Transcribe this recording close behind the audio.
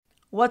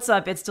What's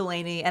up? It's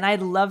Delanie, and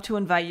I'd love to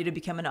invite you to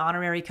become an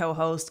honorary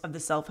co-host of the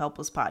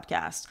Self-Helpless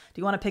podcast. Do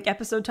you want to pick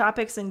episode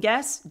topics and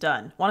guests?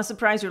 Done. Want to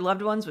surprise your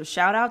loved ones with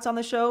shout-outs on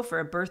the show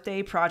for a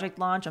birthday, project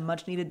launch, a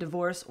much-needed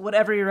divorce,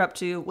 whatever you're up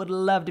to? Would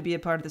love to be a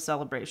part of the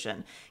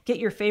celebration. Get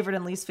your favorite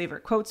and least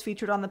favorite quotes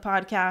featured on the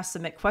podcast,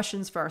 submit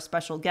questions for our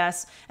special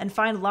guests, and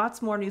find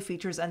lots more new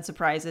features and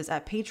surprises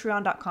at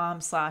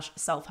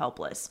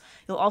patreon.com/selfhelpless.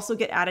 You'll also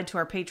get added to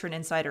our Patron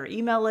Insider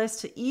email list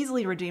to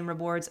easily redeem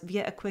rewards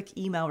via a quick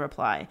email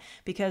reply,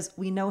 because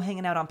we know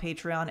hanging out on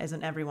Patreon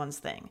isn't everyone's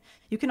thing.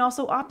 You can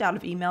also opt out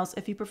of emails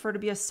if you prefer to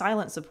be a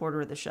silent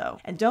supporter of the show.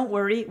 And don't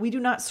worry, we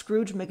do not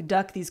Scrooge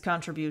McDuck these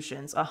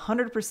contributions.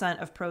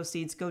 100% of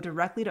proceeds go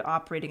directly to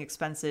operating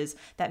expenses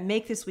that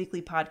make this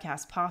weekly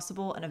podcast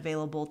possible and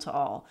available to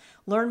all.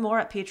 Learn more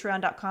at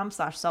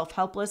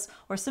patreon.com/selfhelpless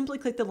or simply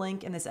click the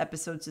link in this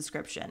episode's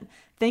description.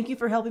 Thank you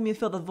for helping me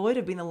fill the void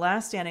of being the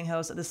last standing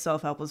host of the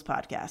Self-Helpless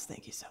podcast.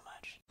 Thank you so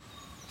much.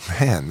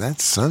 Man,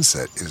 that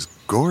sunset is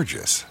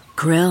gorgeous.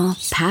 Grill,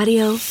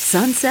 patio,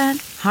 sunset.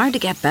 Hard to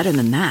get better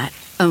than that.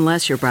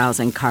 Unless you're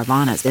browsing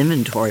Carvana's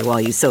inventory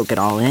while you soak it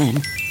all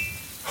in.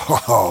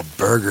 Oh,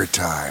 burger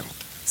time.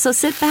 So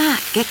sit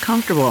back, get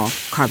comfortable.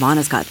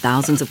 Carvana's got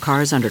thousands of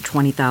cars under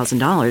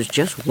 $20,000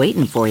 just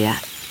waiting for you.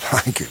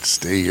 I could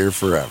stay here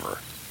forever.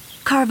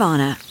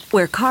 Carvana,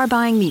 where car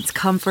buying meets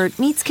comfort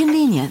meets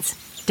convenience.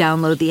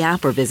 Download the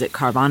app or visit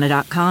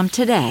Carvana.com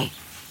today.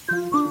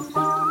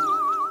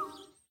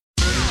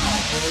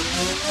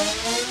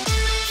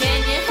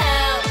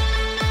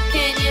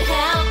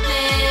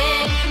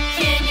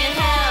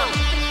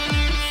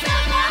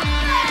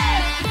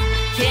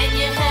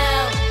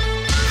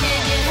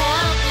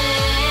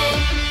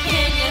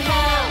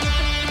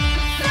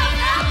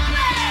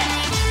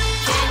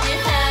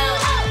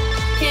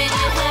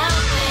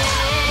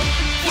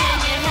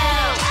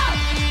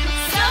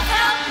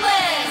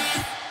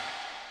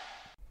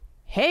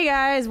 Hey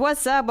guys,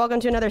 what's up? Welcome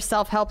to another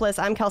Self-Helpless.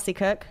 I'm Kelsey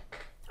Cook.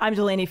 I'm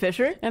Delanie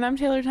Fischer. And I'm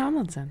Taylor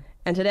Tomlinson.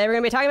 And today we're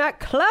going to be talking about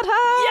clutter.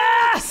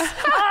 Yes!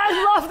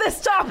 I love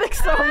this topic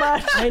so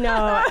much. I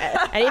know.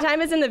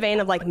 Anytime it's in the vein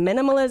of like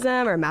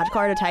minimalism or magical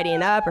art or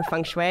tidying up or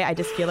feng shui, I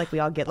just feel like we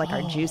all get like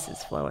our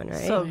juices flowing,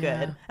 right? So good.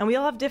 Yeah. And we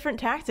all have different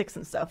tactics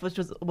and stuff, which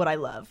is what I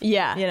love.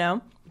 Yeah. You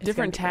know?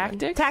 Different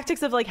tactics?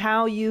 Tactics of like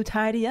how you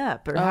tidy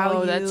up or how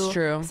you that's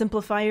true.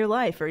 simplify your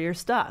life or your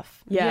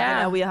stuff. Yeah.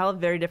 You know, we all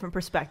have very different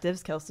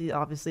perspectives. Kelsey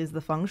obviously is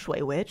the feng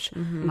shui witch.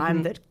 Mm-hmm.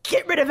 I'm the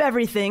get rid of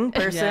everything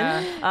person.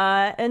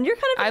 Yeah. And you're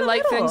kind of in the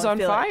like middle, things on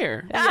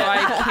fire, so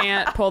I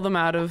can't pull them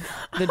out of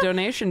the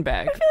donation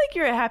bag. I feel like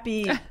you're a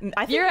happy. I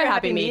think you're a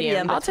happy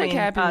medium. I'll take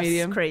happy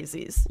medium.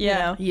 Crazies.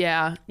 Yeah. You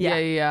know?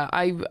 Yeah.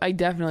 I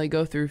definitely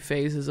go through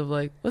phases of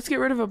like, let's get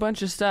rid of a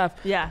bunch of stuff.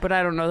 Yeah. But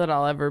I don't know that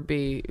I'll ever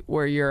be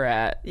where you're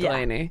at,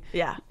 Delanie.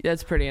 Yeah.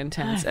 That's pretty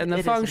intense. And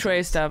the feng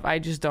shui stuff, I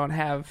just don't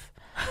have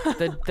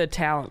the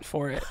talent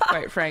for it,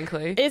 quite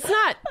frankly. It's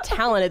not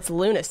talent, it's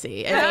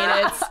lunacy.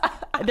 I mean,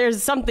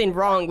 there's something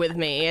wrong with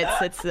me.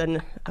 It's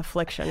an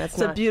affliction. It's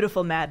a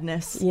beautiful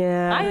madness.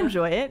 Yeah. I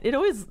enjoy it.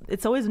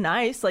 It's always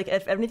nice. Like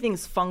if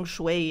everything's feng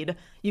shuied,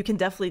 you can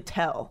definitely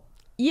tell.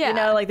 Yeah. You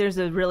know, like there's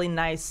a really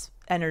nice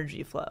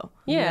energy flow.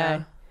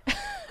 Yeah.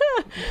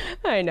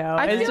 I know.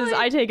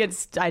 I take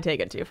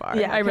it too far.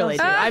 Yeah, I really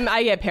do.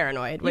 I get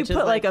paranoid. You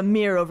put like a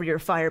mirror over your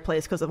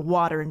fireplace because of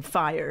water and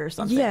fire or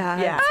something.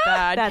 Yeah, it's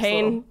bad.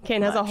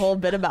 Kane has a whole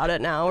bit about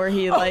it now where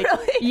he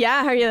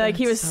really?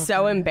 He was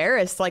so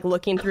embarrassed like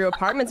looking through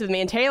apartments with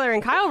me, and Taylor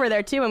and Kyle were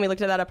there too when we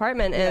looked at that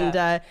apartment,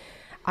 and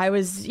I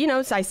was,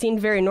 so I seemed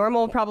very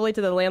normal probably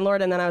to the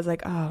landlord, and then I was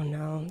like, oh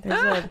no,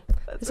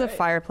 there's a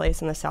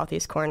fireplace in the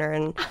southeast corner,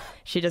 and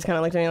she just kind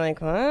of looked at me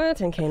like,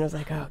 what? And Kane was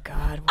like, oh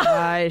God,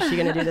 why is she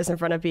going to do this in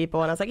front of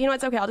people? And I was like,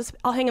 it's okay,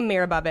 I'll hang a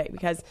mirror above it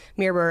because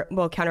mirror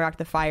will counteract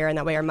the fire, and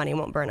that way our money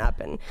won't burn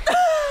up. And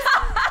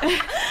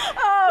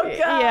oh God.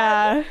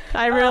 Yeah,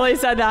 I really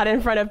said that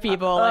in front of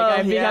people. Like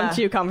I've become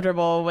too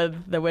comfortable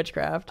with the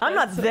witchcraft. I'm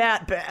not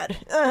that bad.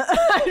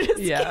 I'm just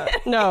kidding.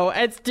 No,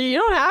 you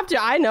don't have to.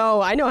 I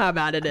know how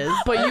bad it is.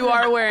 But you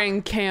are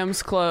wearing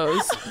Cam's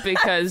clothes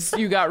because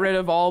you got rid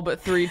of all but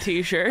 3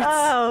 t-shirts.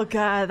 Oh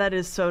God, that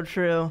is so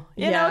true.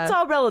 You know, it's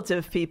all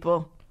relative,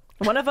 people.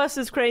 One of us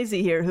is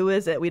crazy here. Who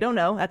is it? We don't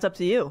know. That's up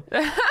to you.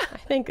 I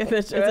think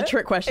it's a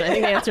trick question. I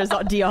think the answer is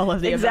all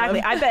of the exactly.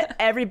 above. I bet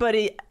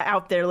everybody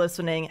out there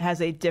listening has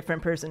a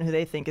different person who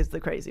they think is the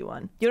crazy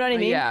one. You know what I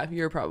mean? Yeah,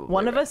 you're probably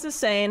one right. of us is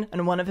sane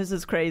and one of us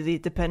is crazy,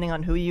 depending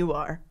on who you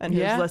are and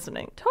who's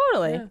listening.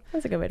 Totally. Yeah.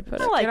 That's a good way to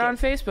put it. Get on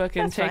Facebook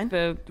and take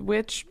the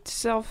which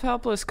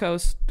self-helpless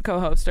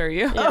co-host are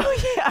you?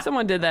 Oh yeah,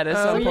 someone did that at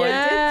some point.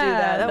 Yeah. Did do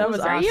that. That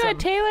was awesome. Are you a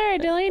Taylor, a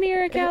Delanie,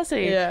 or a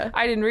Kelsey? Yeah.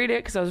 I didn't read it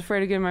because I was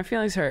afraid of getting my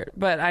feelings hurt,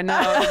 but I know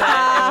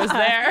that it was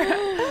there.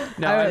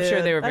 No, I'm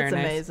sure they were very nice.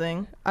 That's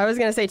amazing. I was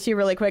going to say too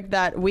really quick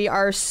that we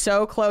are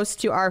so close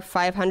to our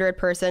 500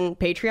 person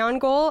Patreon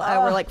goal.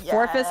 We're like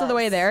 4/5 of the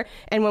way there.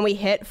 And when we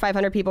hit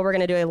 500 people, we're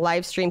going to do a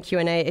live stream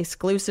Q&A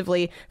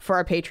exclusively for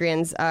our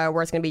Patreons,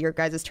 where it's going to be your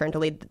guys' turn to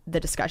lead the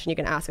discussion. You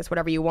can ask us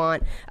whatever you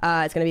want.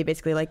 It's going to be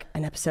basically like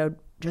an episode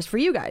just for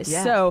you guys.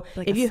 Yeah, So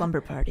like if a you slumber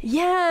party.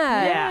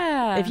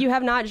 Yeah. If you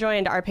have not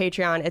joined our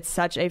Patreon, it's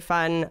such a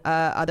fun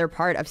other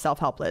part of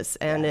Self-Helpless.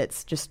 And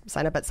it's just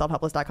sign up at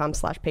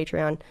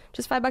selfhelpless.com/Patreon.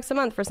 Just $5 a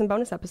month for some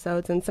bonus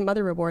episodes and some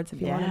other rewards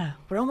if you want. Yeah.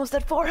 We're almost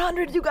at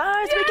 400, you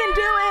guys. We can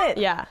do it.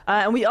 Yeah.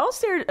 And we all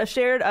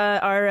shared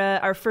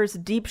our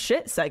first deep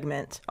shit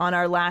segment on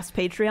our last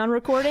Patreon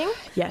recording.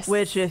 Yes.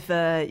 Which, if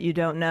you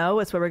don't know,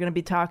 it's where we're going to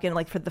be talking,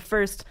 like, for the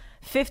first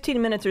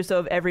 15 minutes or so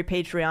of every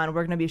Patreon,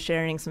 we're going to be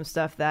sharing some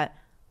stuff that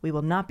we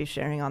will not be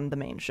sharing on the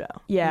main show.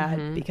 Yeah.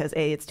 Because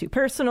A, it's too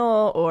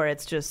personal, or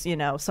it's just,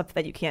 something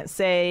that you can't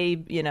say,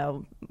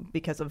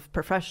 because of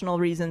professional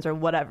reasons or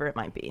whatever it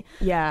might be.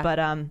 Yeah. But,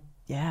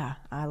 yeah,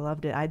 I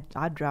loved it.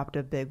 I dropped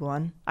a big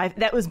one.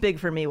 That was big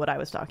for me, what I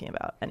was talking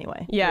about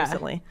anyway,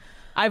 recently.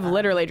 I've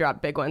literally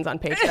dropped big ones on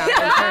Patreon in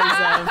terms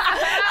of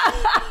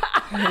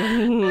a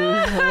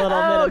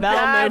little bit of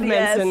bowel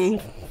movements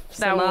and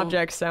some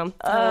objects. So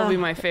that will be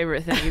my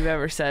favorite thing you've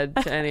ever said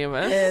to any of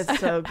us. It's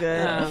so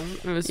good.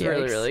 It was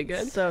really, really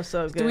good. So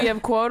good. Do we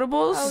have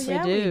quotables? Oh,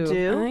 yeah, we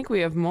do. I think we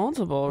have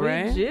multiple,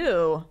 right? We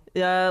do.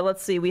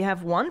 Let's see. We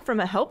have one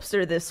from a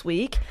helpster this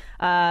week.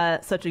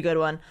 Such a good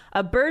one.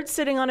 A bird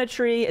sitting on a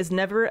tree is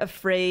never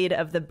afraid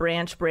of the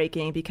branch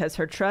breaking because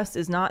her trust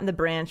is not in the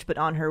branch but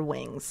on her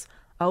wings.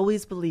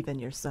 Always believe in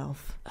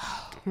yourself.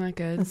 Oh my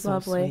God. That's so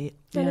lovely. sweet.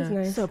 That is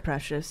nice. So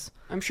precious.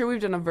 I'm sure we've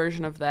done a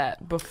version of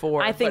that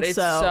before. I think but it's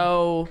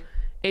so.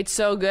 It's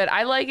so good.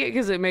 I like it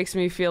because it makes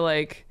me feel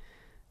like,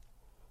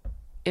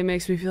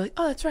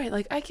 oh, that's right.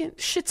 Like,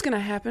 shit's gonna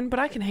happen, but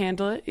I can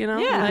handle it. Yeah.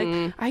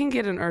 Like, I can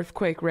get an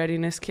earthquake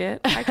readiness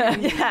kit. I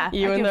can, Yeah. I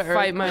can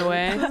fight my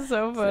way.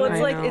 so funny.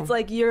 Well, it's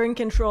like you're in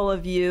control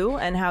of you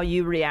and how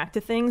you react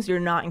to things. You're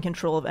not in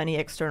control of any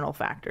external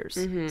factors.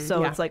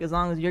 So it's like, as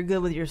long as you're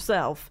good with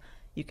yourself,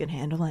 you can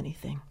handle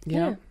anything.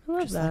 Yeah. I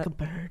love Just that. like a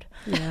bird.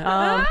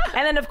 Yeah.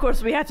 And then, of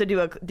course, we have to do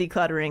a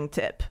decluttering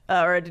tip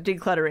or a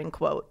decluttering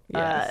quote.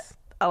 Yes.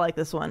 I like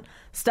this one.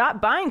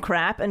 Stop buying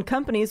crap and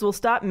companies will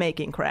stop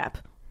making crap.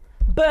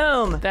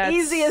 Boom. That's-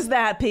 Easy as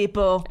that,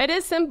 people. It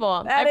is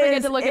simple. That I forget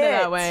is to look at it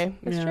that it. way.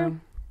 It's Yeah. true.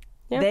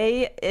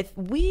 Yeah.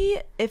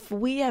 If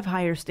we have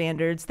higher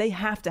standards, they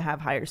have to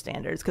have higher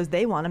standards because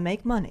they want to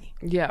make money.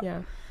 Yeah.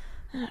 Yeah.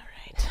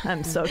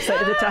 I'm so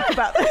excited to talk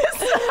about this.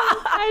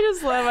 I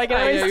just love. I can I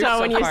know, always you're tell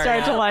so when you far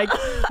start to now.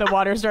 the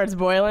water starts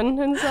boiling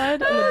inside in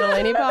the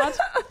Delanie pot.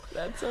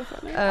 That's so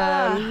funny.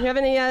 You have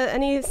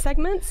any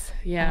segments?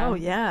 Yeah. Oh,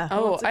 yeah. Who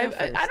Oh, wants to I go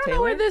first, don't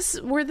know where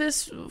Taylor?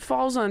 this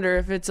falls under.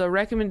 If it's a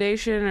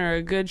recommendation or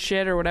a good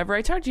shit or whatever.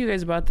 I talked to you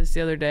guys about this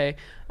the other day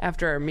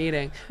after our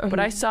meeting, but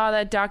I saw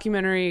that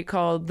documentary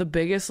called "The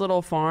Biggest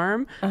Little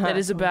Farm" that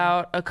is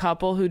about a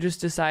couple who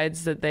just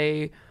decides that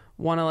they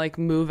want to like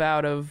move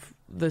out of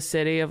the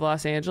city of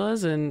Los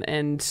Angeles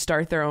and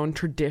start their own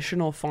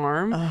traditional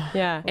farm.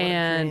 Yeah. dream.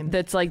 And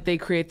that's like they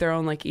create their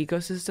own like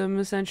ecosystem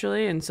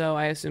essentially, and so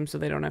I assume so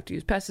they don't have to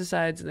use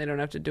pesticides and they don't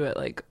have to do it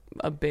like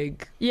a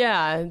big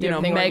Yeah. mega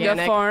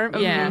organic. farm.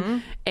 Yeah.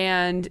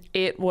 And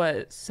it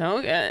was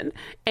so good.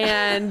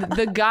 And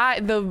the guy,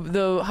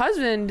 the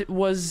husband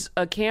was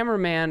a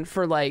cameraman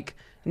for like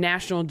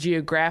National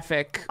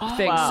Geographic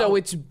thing. wow. So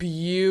it's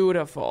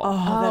beautiful.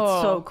 Oh,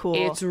 that's so cool.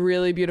 It's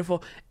really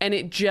beautiful. And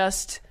it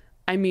just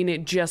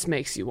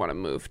makes you want to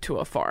move to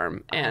a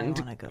farm wanna and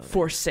go there.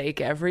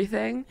 forsake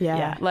everything.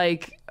 Yeah.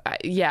 Like,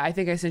 I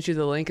think I sent you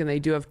the link, and they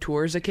do have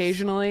tours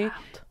occasionally.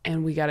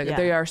 And we gotta go. Yeah.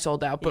 They are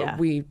sold out, but Yeah.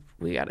 we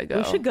gotta go.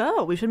 We should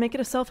go. We should make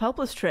it a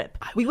self-helpless trip.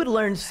 We would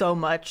learn so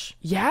much.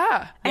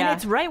 Yeah. And Yeah.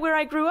 it's right where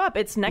I grew up.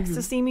 It's next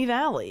to Simi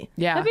Valley.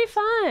 Yeah. That'd be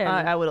fun.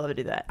 I would love to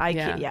do that.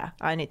 Yeah.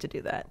 I need to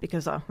do that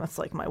because that's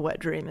like my wet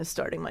dream is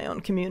starting my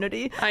own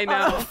community. I know.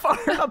 On a farm,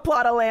 a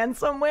plot of land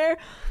somewhere.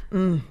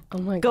 oh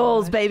my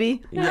Goals, gosh.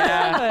 baby.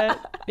 Yeah.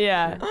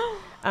 Yeah.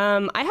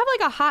 I have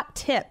like a hot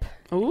tip.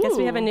 Guess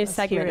we have a new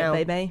segment Hear it, now.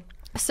 baby.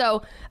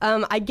 So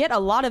I get a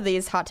lot of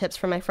these hot tips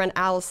from my friend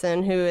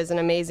Allison, who is an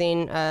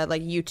amazing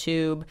like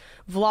YouTube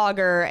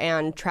vlogger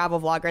and travel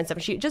vlogger and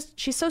stuff.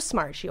 She's so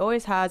smart. She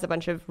always has a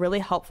bunch of really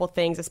helpful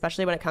things,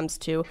 especially when it comes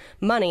to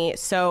money.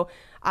 So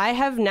I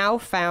have now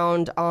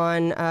found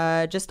on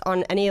just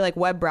on any like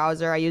web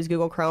browser, I use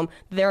Google Chrome,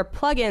 there are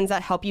plugins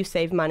that help you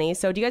save money.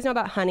 So do you guys know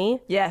about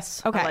Honey?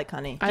 Yes. Okay. I like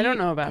honey. I don't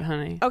know about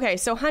Honey. Okay,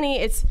 so Honey,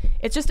 it's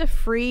just a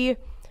free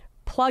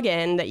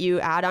plugin that you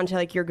add onto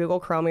like your Google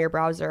Chrome or your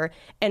browser,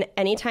 and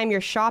anytime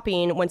you're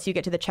shopping, once you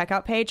get to the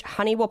checkout page,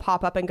 Honey will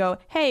pop up and go,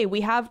 hey,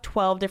 we have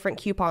 12 different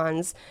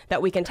coupons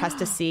that we can test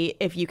to see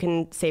if you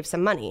can save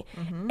some money.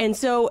 And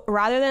so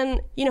rather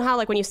than, you know how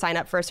like when you sign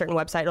up for a certain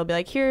website, it'll be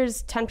like,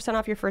 here's 10%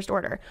 off your first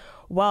order.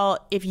 Well,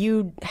 if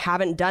you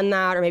haven't done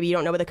that, or maybe you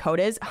don't know what the code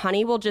is,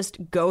 Honey will just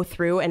go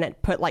through and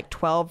put like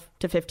 12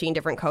 to 15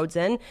 different codes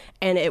in,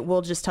 and it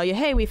will just tell you,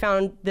 hey, we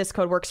found this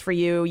code works for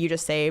you. You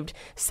just saved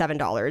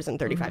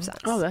 $7.35.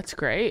 Oh, that's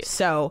great.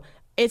 So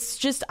it's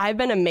just, I've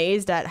been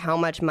amazed at how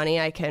much money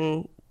I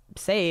can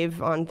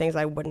save on things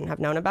I wouldn't have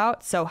known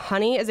about. So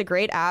Honey is a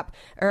great app,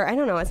 or I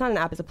don't know, it's not an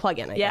app, it's a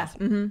plugin, I guess.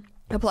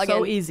 A plugin.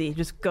 So easy.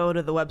 Just go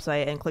to the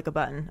website and click a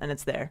button and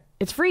it's there.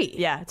 It's free.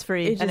 Yeah, it's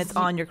free and it's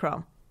on your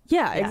Chrome.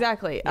 Yeah,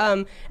 exactly.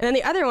 And then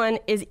the other one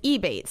is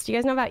Ebates. Do you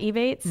guys know about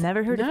Ebates?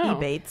 Never heard of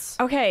Ebates.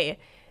 Okay.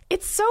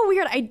 It's so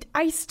weird.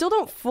 I still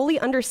don't fully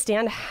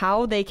understand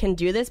how they can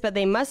do this, but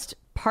they must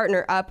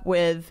partner up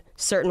with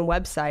certain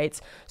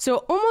websites. So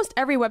almost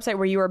every website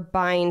where you are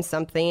buying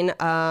something,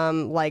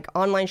 like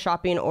online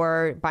shopping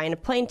or buying a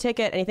plane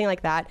ticket, anything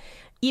like that,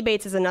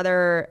 Ebates is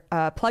another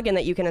plugin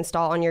that you can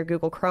install on your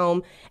Google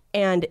Chrome,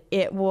 and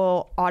it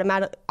will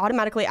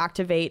automatically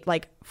activate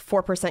like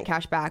 4%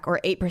 cash back or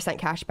 8%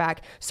 cash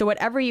back. So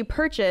whatever you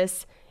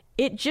purchase,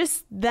 it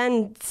just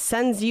then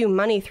sends you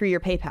money through your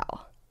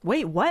PayPal.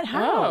 Wait, what?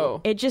 How?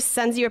 Oh. It just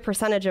sends you a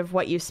percentage of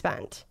what you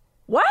spent.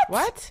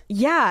 What?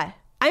 Yeah,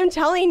 I'm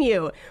telling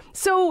you.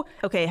 So,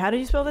 Okay, how do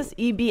you spell this?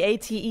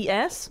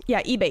 Ebates?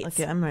 yeah, Ebates.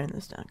 Okay, I'm writing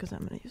this down because I'm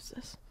going to use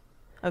this.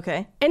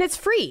 Okay. And it's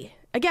free.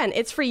 Again,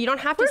 it's free. You don't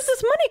have Where's to...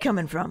 this money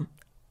coming from?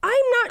 I'm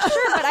not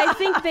sure, but I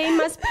think they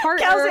must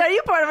partner... Kelsey, are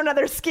you part of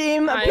another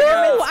scheme? I pyramid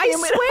know. I scheme?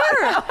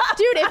 swear.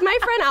 Dude, if my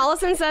friend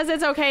Allison says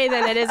it's okay,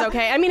 then it is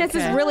okay. I mean, it's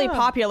this really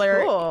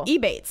popular cool.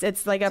 Ebates.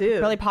 It's like a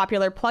really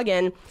popular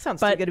plugin.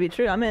 Sounds too good to be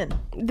true. I'm in.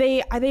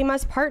 They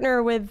must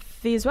partner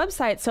with these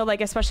websites. So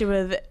like, especially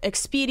with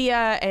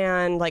Expedia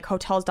and like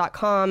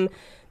hotels.com,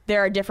 there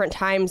are different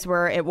times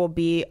where it will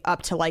be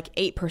up to like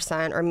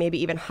 8% or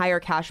maybe even higher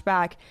cash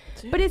back.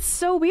 But it's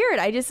so weird.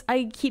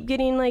 I keep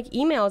getting like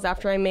emails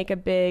after I make a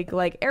big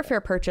like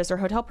airfare purchase or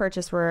hotel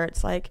purchase where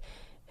it's like,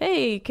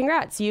 hey,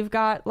 congrats, you've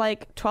got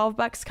like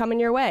 $12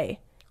 coming your way.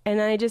 And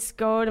then I just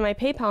go to my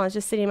PayPal and it's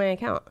just sitting in my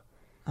account.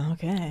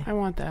 Okay. I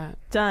want that.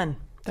 Done.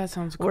 That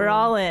sounds cool. We're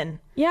all in.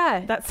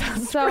 Yeah. That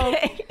sounds so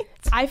great.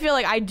 I feel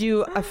like I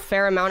do a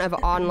fair amount of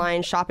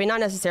online shopping, not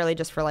necessarily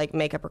just for like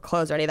makeup or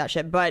clothes or any of that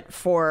shit, but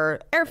for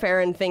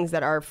airfare and things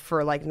that are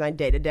for like my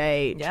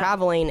day-to-day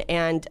traveling.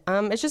 And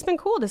it's just been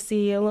cool to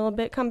see a little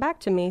bit come back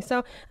to me. So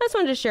I just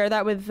wanted to share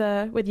that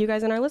with you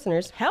guys and our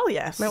listeners. Hell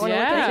yes. Might wanna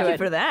look Thank into you it.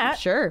 for that.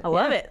 Sure. I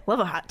love it. Love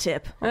a hot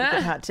tip. Love a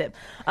good hot tip.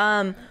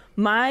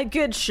 My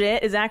good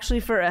shit is actually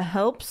for a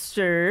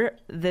helpster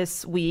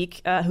this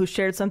week who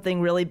shared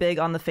something really big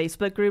on the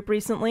Facebook group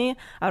recently.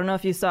 I don't know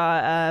if you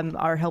saw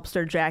our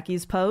helpster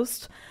Jackie's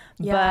post,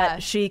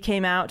 but she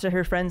came out to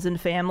her friends and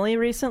family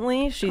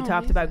recently. She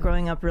talked about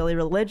growing up really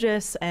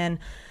religious and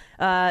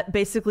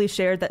basically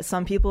shared that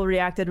some people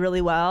reacted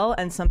really well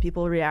and some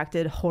people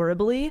reacted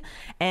horribly.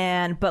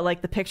 But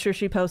like the picture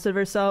she posted of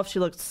herself, she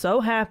looked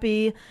so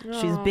happy.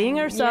 She's being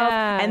herself.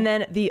 Yeah. And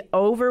then the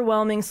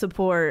overwhelming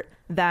support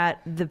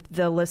that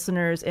the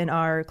listeners in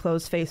our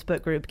closed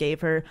Facebook group gave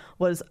her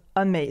was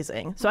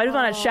amazing. So I just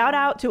want to shout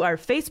out to our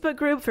Facebook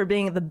group for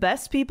being the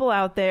best people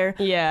out there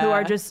who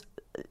are just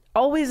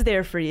always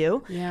there for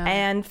you. Yeah.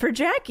 And for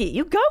Jackie,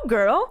 you go,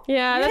 girl.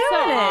 Yeah, that's so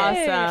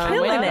awesome.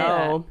 Killing Way to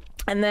go.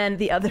 And then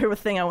the other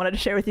thing I wanted to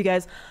share with you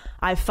guys,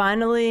 I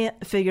finally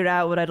figured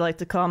out what I'd like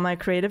to call my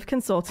creative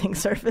consulting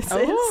services.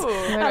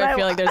 I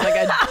feel like there's like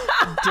a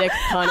dick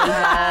pun involved.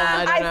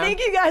 I think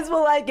you guys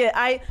will like it.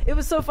 It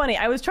was so funny.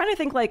 I was trying to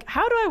think like,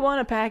 how do I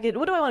want to package?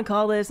 What do I want to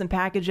call this and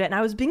package it? And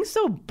I was being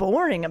so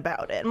boring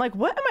about it. I'm like,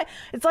 what am I?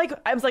 It's like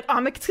I was like,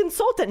 I'm a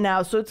consultant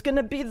now, so it's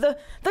gonna be the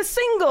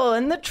single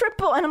and the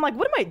triple. And I'm like,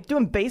 what am I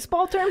doing?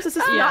 Baseball terms? This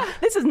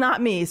is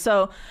not me.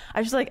 So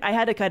I just like I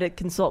had to kind of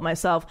consult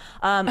myself.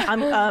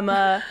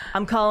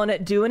 I'm calling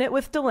it Doing It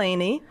with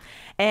Delanie.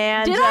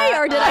 And did I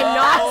or did I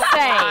not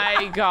say?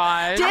 Oh my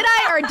God. Did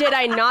I or did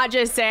I not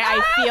just say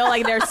I feel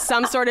like there's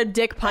some sort of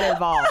dick pun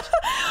involved?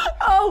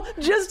 Oh,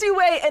 just you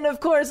wait. And of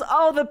course,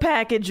 all the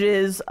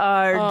packages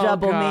are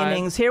double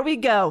meanings. Here we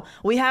go.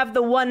 We have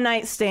the one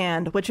night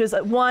stand, which is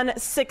one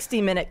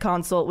 60-minute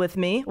consult with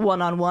me,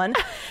 one-on-one.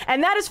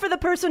 And that is for the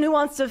person who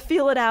wants to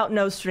feel it out,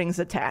 no strings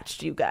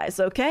attached, you guys,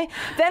 okay?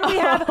 Then we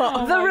have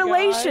the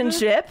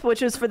relationship,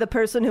 which is for the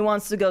person who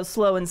wants to go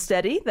slow and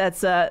steady.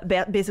 That's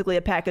basically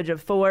a package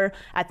of 4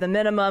 at the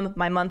minimum,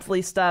 my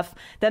monthly stuff.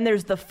 Then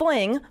there's the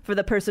fling for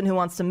the person who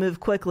wants to move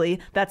quickly.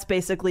 That's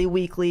basically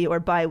weekly or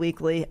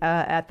bi-weekly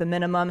at the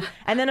minimum.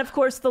 And then, of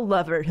course, the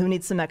lover who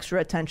needs some extra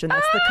attention.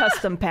 That's the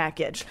custom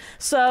package.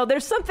 So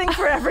there's something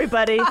for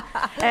everybody.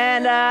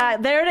 And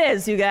there it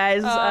is, you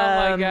guys. Oh,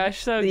 my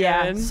gosh. So good.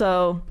 Yeah,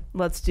 so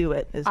let's do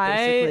it is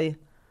basically...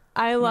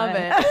 I love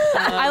it.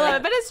 I love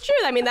it. But it's true.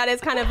 I mean, that is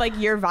kind of like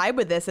your vibe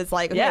with this. It's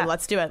like, okay,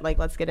 let's do it. Like,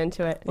 let's get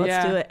into it.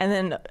 Let's do it. And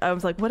then I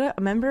was like,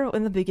 remember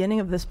in the beginning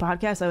of this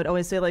podcast, I would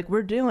always say, like,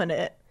 we're doing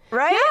it.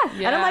 Right?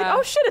 Yeah. And I'm like,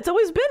 oh, shit, it's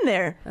always been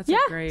there. That's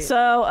great.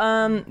 So,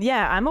 I'm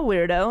a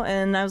weirdo.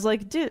 And I was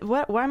like, dude,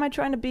 why am I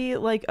trying to be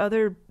like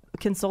other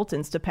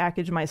consultants to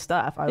package my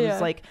stuff? I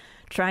was like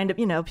trying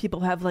to,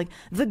 people have like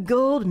the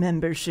gold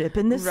membership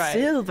and the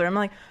silver. I'm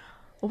like,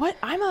 what?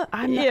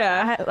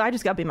 I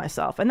just got to be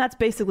myself. And that's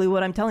basically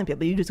what I'm telling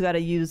people. You just got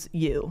to use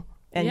you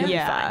and you'll be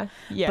fine.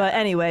 Yeah. But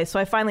anyway, so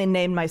I finally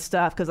named my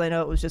stuff because I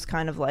know it was just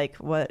kind of like,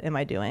 what am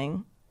I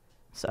doing?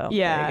 So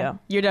there you go.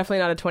 You're definitely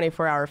not a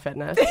 24-hour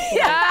fitness.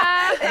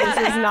 This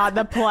is not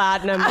the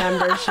platinum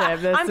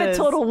membership. I'm the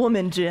total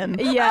woman gym.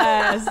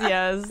 Yes,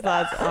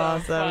 that's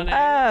awesome.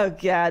 Oh,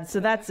 God.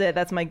 So that's it.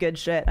 That's my good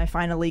shit. I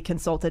finally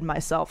consulted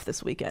myself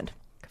this weekend.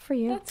 Good for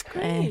you. That's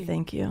great.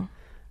 Thank you.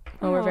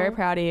 Oh, we're very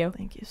proud of you.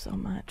 Thank you so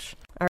much.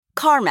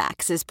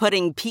 CarMax is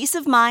putting peace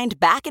of mind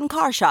back in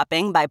car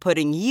shopping by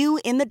putting you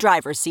in the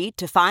driver's seat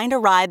to find a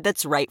ride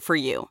that's right for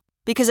you.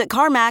 Because at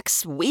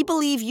CarMax, we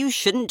believe you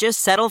shouldn't just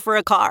settle for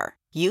a car.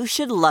 You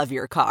should love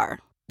your car.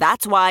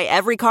 That's why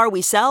every car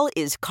we sell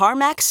is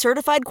CarMax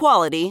certified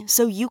quality,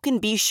 so you can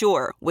be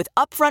sure with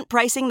upfront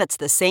pricing that's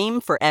the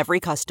same for every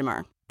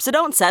customer. So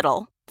don't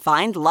settle.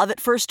 Find love at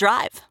first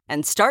drive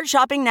and start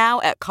shopping now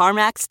at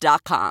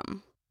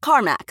CarMax.com.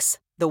 CarMax,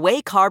 the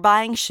way car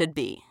buying should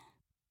be.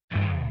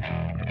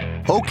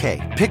 Okay,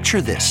 picture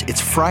this.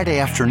 It's Friday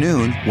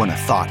afternoon when a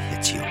thought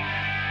hits you.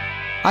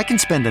 I can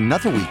spend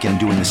another weekend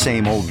doing the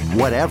same old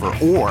whatever,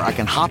 or I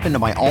can hop into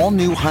my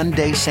all-new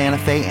Hyundai Santa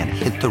Fe and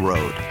hit the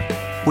road.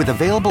 With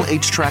available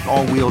H-Track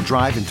all-wheel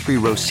drive and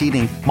 3-row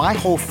seating, my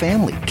whole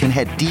family can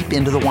head deep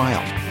into the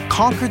wild.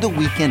 Conquer the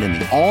weekend in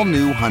the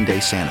all-new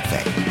Hyundai Santa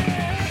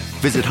Fe.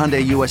 Visit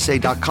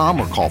HyundaiUSA.com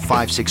or call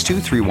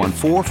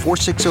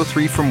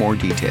 562-314-4603 for more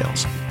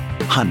details.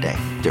 Hyundai,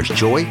 there's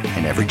joy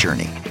in every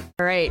journey.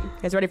 All right,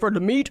 guys ready for the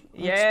meet?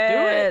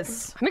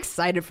 Yes. I'm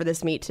excited for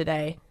this meet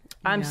today.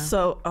 I'm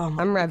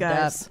revved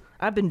up.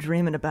 I've been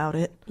dreaming about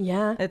it.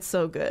 Yeah. It's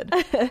so good.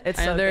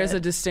 It's so there is good. a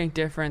distinct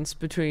difference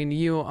between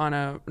you on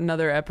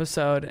another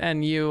episode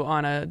and you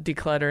on a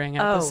decluttering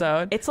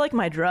episode. It's like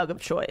my drug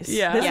of choice.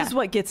 Yeah. This is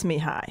what gets me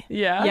high.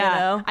 Yeah. Yeah, You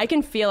know? I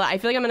can feel it. I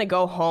feel like I'm going to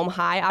go home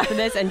high after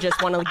this and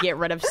just want to get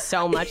rid of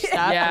so much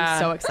stuff. Yeah. I'm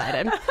so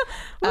excited.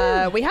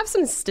 We have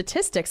some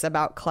statistics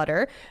about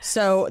clutter.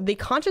 So the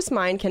conscious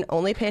mind can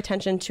only pay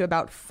attention to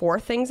about 4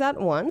 things at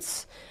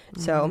once.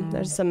 So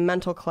there's some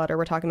mental clutter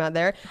we're talking about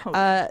there.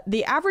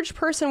 The average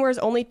person wears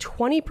only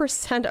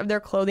 20% of their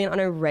clothing on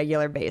a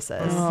regular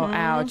basis. Oh,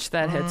 ouch.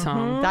 That hits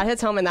home. That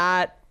hits home, and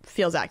that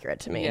feels accurate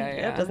to me.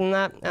 Yeah. Doesn't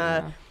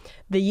that?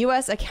 The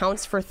U.S.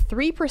 accounts for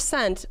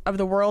 3% of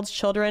the world's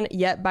children,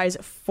 yet buys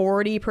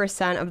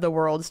 40% of the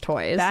world's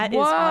toys. That is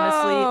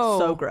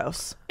honestly so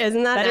gross.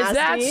 Isn't that nasty?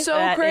 That's so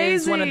That crazy.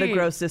 is one of the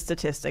grossest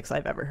statistics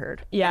I've ever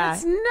heard. Yeah.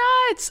 That's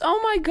nuts. Oh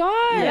my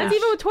God. That's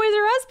even with Toys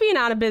R Us being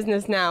out of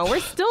business now. We're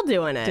still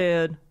doing it.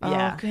 Dude. Oh,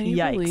 Yeah. can you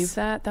Yikes. believe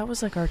that? That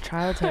was like our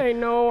childhood. I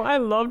know. I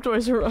love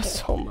Toys R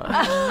Us so much.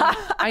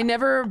 I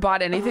never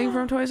bought anything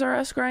from Toys R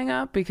Us growing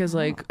up because,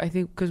 like, I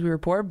think because we were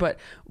poor. But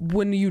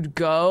when you'd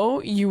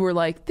go, you were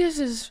like, "This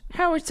is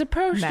how it's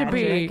supposed to Oh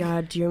be." my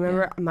God, do you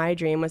remember my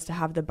dream was to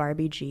have the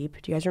Barbie Jeep?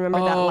 Do you guys remember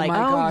that? Oh Like, my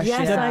gosh,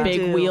 yes, the I big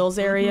do. wheels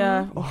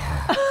area.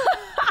 Oh,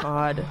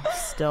 God,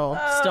 still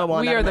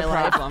want We that are in the my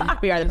life. problem.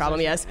 We are the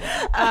problem. Yes.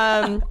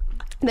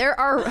 There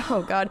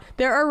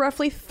are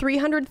roughly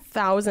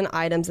 300,000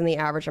 items in the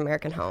average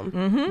American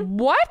home.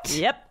 What?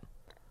 Yep.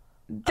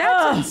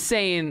 That's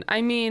insane.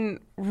 I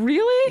mean,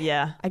 really?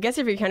 Yeah. I guess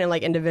if you're kind of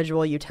like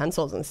individual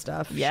utensils and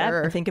stuff. Yeah.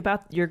 Sure. Think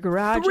about your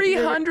garage.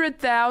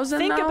 300,000.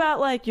 Think about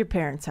like your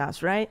parents'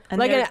 house, right? And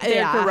Like their, a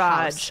their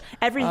garage, house.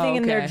 everything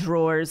in their Okay.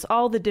 drawers,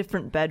 all the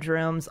different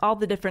bedrooms, all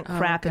the different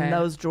crap in okay.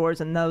 those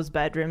drawers and those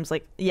bedrooms.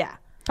 Like, yeah,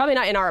 Probably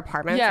not in our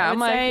apartments. Yeah, I I'm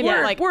would say,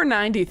 like, but we're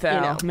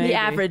 90,000. Maybe. the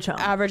average home.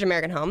 average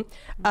American home.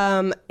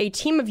 A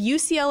team of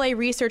UCLA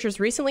researchers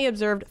recently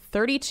observed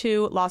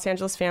 32 Los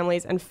Angeles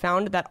families and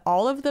found that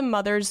all of the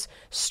mothers'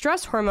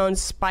 stress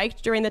hormones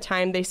spiked during the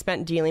time they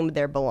spent dealing with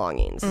their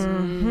belongings.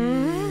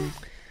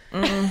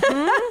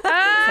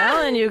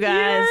 telling you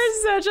guys.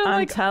 You're such a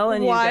I'm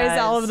telling you wise guys.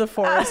 all of the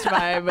forest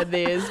vibe with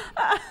these.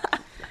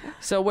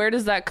 So where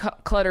does that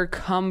clutter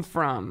come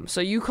from?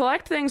 So you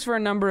collect things for a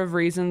number of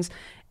reasons.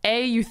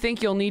 A, you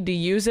think you'll need to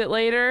use it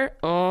later.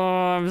 Oh,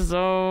 I'm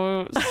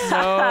so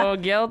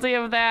guilty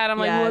of that. I'm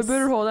like, well, I Yes.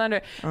 better hold on to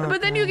it.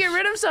 But then you get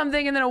rid of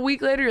something, and then a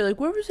week later, you're like,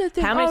 where was that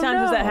thing? How many Oh, times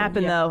has no. that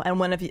happened though? And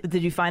when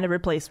did you find a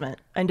replacement?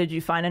 And did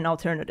you find an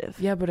alternative?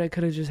 Yeah, but I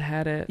could have just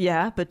had it.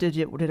 Yeah, but did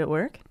it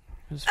work?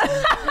 It was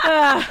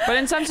fine. But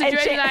in some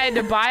situations, I had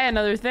to buy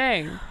another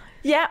thing.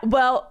 Yeah,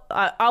 well,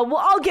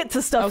 I'll get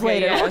to stuff Okay,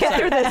 later. yeah, We'll get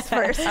sorry. through this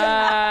first.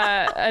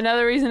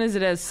 Another reason is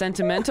it has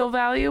sentimental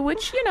value,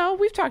 which,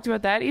 we've talked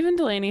about that. Even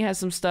Delanie has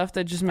some stuff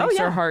that just makes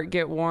yeah. her heart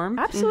get warm.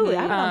 Absolutely,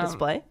 I have it on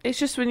display. It's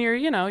just when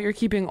you're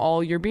keeping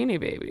all your Beanie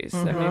Babies.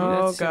 That maybe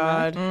Oh, that's too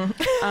much.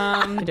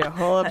 God. We did a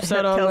whole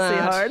episode on Kelsey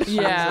that. hard.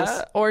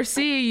 Yeah. Or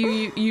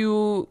C,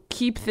 you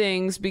keep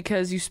things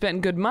because you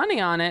spent good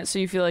money on it, so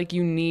you feel like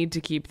you need to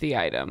keep the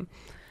item.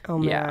 Oh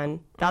Yeah.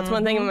 man, that's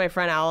one thing my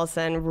friend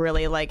Allison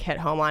really hit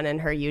home on in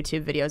her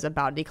YouTube videos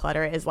about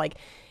declutter is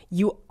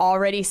you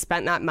already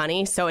spent that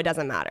money, so it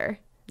doesn't matter.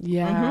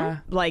 Yeah.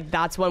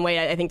 That's one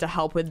way I think to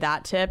help with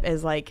that tip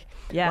is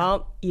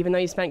well, even though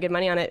you spent good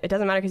money on it, it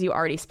doesn't matter because you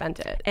already spent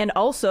it. And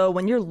also,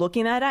 when you're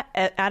looking at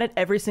it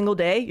every single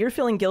day, you're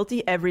feeling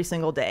guilty every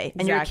single day,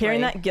 and you're Exactly.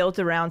 carrying that guilt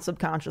around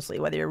subconsciously,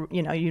 whether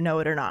you know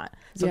it or not.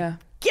 So Yeah.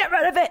 get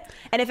rid of it.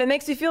 And if it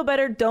makes you feel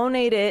better,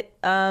 donate it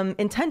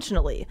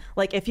intentionally.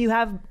 Like if you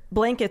have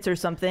blankets or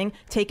something,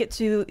 take it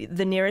to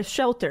the nearest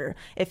shelter.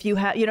 If you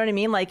have, you know what I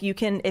mean? Like you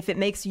can, if it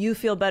makes you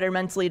feel better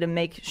mentally to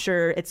make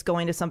sure it's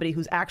going to somebody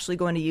who's actually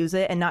going to use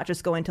it and not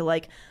just going to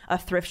like a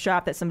thrift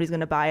shop that somebody's going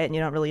to buy it and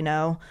you don't really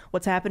know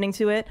what's happening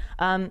to it.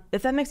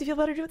 If that makes you feel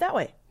better, do it that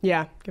way.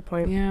 Yeah, good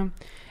point. Yeah.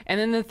 And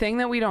then the thing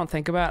that we don't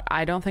think about,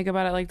 I don't think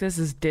about it like this,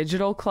 is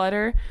digital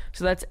clutter.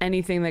 So that's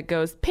anything that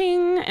goes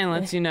ping and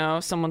lets you know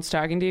someone's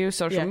talking to you.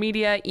 Social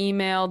media,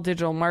 email,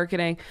 digital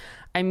marketing.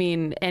 I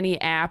mean, any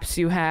apps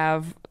you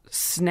have,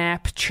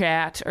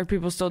 Snapchat, are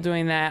people still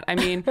doing that? I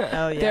mean,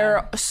 there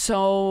are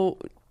so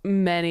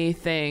many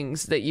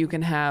things that you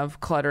can have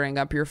cluttering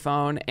up your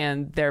phone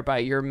and thereby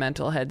your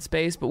mental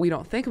headspace, but we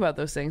don't think about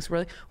those things. We're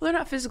like, well, they're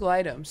not physical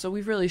items, so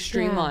we've really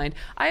streamlined.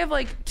 I have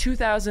like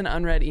 2,000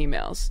 unread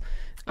emails.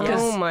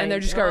 Oh my and they're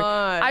just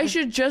God. I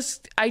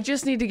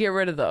just need to get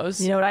rid of those.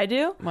 You know what I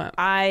do? What?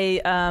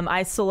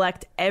 I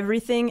select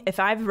everything. If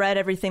I've read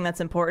everything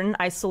that's important,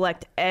 I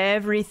select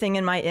everything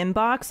in my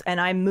inbox and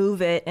I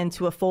move it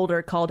into a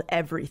folder called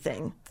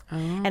everything.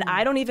 And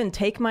I don't even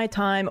take my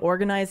time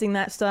organizing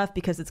that stuff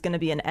because it's going to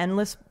be an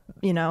endless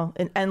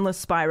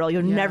spiral.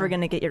 You're never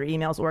going to get your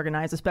emails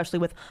organized, especially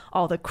with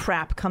all the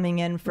crap coming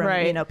in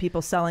from,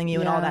 people selling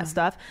you and all that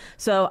stuff.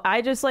 So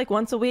I just like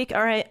once a week,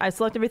 all right, I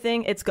select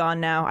everything. It's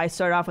gone now. I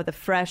start off with a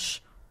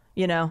fresh,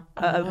 a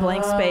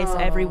blank space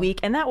every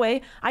week. And that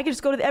way I can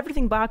just go to the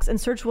everything box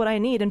and search what I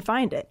need and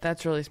find it.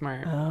 That's really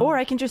smart. Or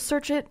I can just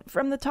search it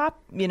from the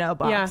top,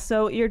 box. Yeah.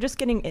 So you're just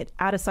getting it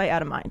out of sight,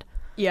 out of mind.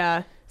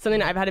 Yeah.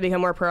 Something I've had to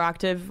become more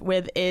proactive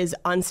with is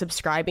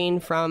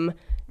unsubscribing from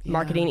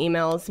marketing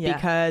emails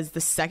because the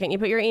second you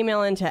put your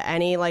email into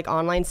any like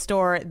online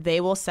store,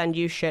 they will send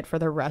you shit for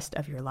the rest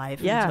of your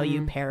life until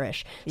you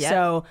perish.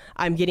 So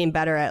I'm getting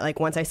better at like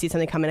once I see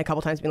something come in a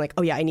couple times being like,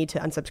 oh yeah, I need to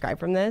unsubscribe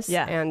from this.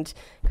 And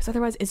because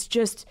otherwise it's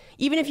just,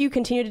 even if you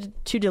continue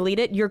to delete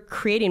it, you're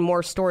creating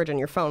more storage on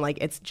your phone. Like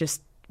it's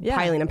just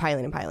piling and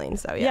piling and piling.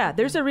 So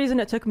there's a reason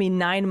it took me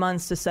 9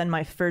 months to send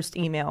my first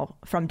email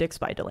from Dix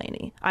by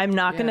Delanie. I'm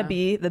not going to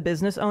be the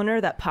business owner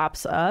that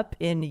pops up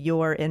in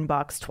your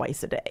inbox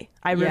twice a day.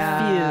 I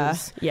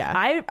refuse.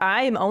 I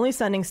am only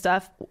sending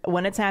stuff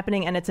when it's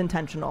happening and it's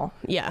intentional.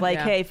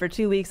 Hey, for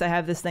 2 weeks I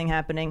have this thing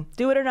happening.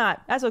 Do it or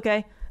not. That's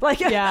okay. Like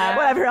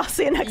whatever. I'll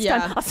see you next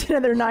time. I'll see you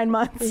another 9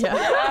 months.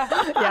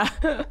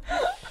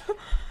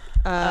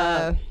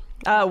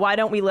 Why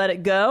don't we let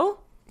it go?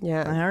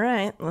 All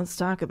right, let's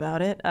talk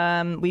about it.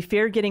 We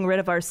fear getting rid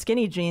of our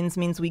skinny jeans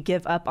means we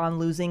give up on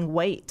losing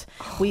weight.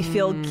 We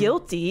feel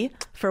guilty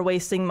for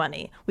wasting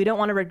money. We don't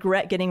want to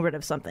regret getting rid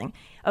of something.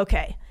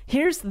 Okay,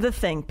 here's the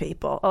thing,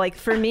 people. Like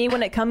for me,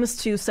 when it comes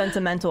to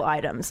sentimental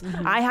items,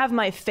 I have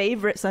my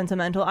favorite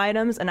sentimental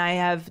items and I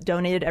have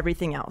donated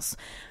everything else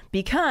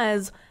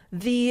because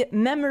the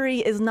memory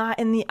is not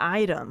in the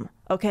item.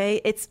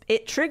 Okay,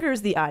 it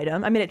triggers the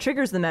item. I mean, it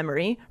triggers the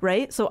memory,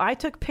 right? So I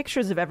took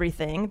pictures of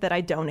everything that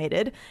I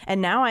donated,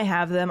 and now I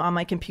have them on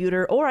my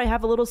computer, or I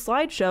have a little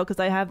slideshow because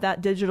I have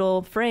that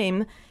digital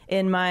frame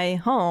in my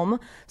home.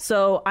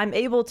 So I'm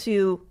able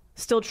to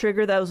still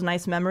trigger those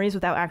nice memories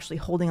without actually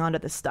holding on to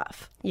the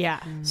stuff.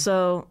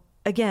 So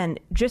again,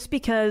 just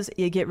because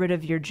you get rid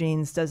of your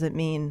jeans doesn't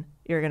mean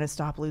you're going to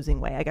stop losing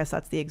weight. I guess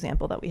that's the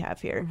example that we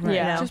have here. Right.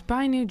 Just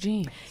buy new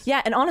jeans.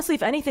 Yeah. And honestly,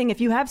 if anything, if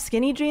you have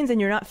skinny jeans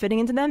and you're not fitting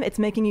into them, it's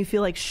making you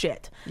feel like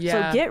shit.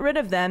 So get rid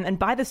of them and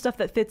buy the stuff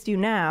that fits you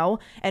now.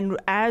 And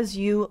as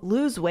you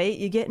lose weight,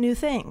 you get new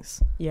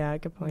things. Yeah.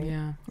 Good point.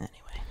 Yeah. Anyway.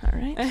 All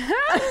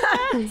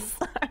right.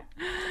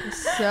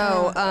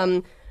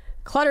 So,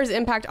 clutter's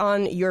impact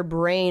on your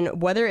brain,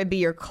 whether it be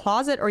your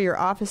closet or your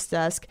office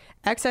desk,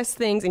 excess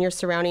things in your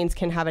surroundings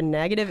can have a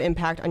negative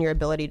impact on your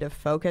ability to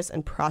focus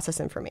and process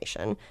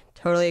information.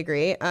 Totally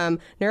agree.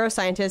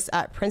 Neuroscientists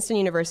at Princeton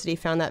University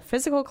found that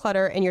physical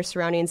clutter in your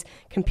surroundings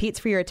competes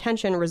for your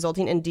attention,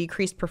 resulting in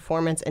decreased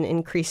performance and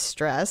increased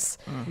stress.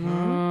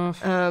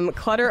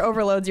 Clutter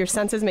overloads your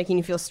senses, making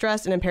you feel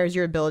stressed and impairs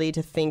your ability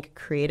to think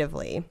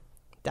creatively.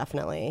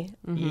 Definitely.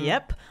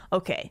 Yep.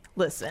 Okay.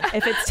 Listen,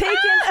 if it's taken...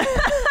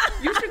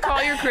 You should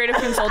call your creative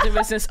consulting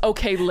business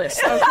Okay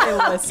Listen.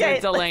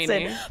 Delanie.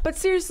 Listen. But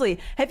seriously,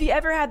 have you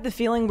ever had the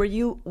feeling where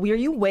you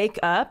wake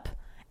up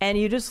and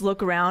you just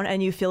look around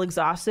and you feel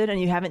exhausted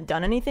and you haven't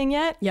done anything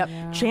yet?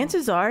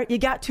 Chances are you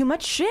got too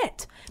much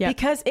shit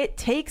because it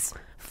takes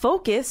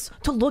focus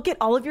to look at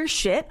all of your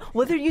shit,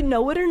 whether you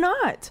know it or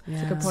not.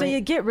 So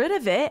you get rid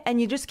of it and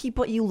you just keep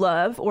what you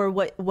love or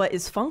what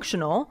is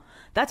functional.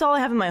 That's all I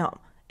have in my home.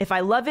 If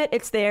I love it,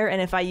 it's there.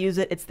 And if I use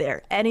it, it's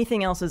there.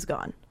 Anything else is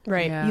gone.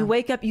 Right. Yeah. You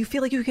wake up, you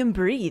feel like you can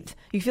breathe.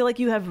 You feel like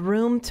you have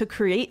room to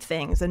create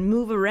things and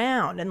move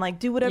around and like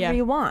do whatever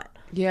you want.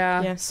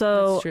 Yeah.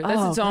 So that's true.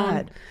 That's its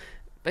own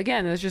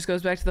again, this just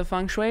goes back to the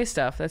feng shui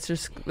stuff. That's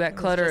just that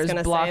clutter is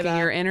blocking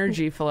your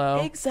energy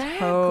flow. Exactly.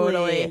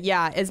 Totally.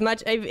 Yeah. As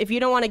much if you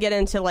don't want to get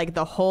into like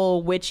the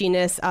whole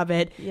witchiness of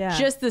it,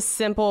 just the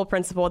simple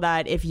principle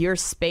that if your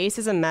space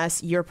is a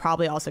mess, you're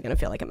probably also going to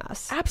feel like a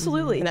mess.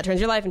 Absolutely. And that turns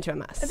your life into a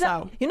mess.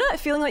 So you know that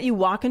feeling like you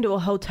walk into a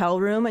hotel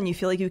room and you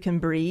feel like you can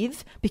breathe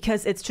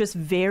because it's just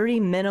very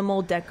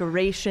minimal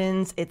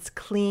decorations. It's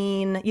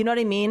clean. You know what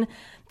I mean?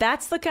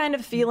 That's the kind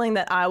of feeling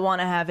that I want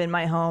to have in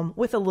my home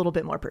with a little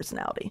bit more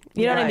personality.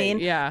 You know what I mean?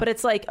 Yeah. But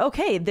it's like,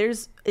 okay,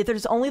 there's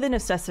only the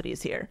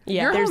necessities here.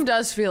 Yeah. Your home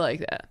does feel like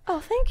that. Oh,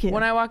 thank you.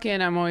 When I walk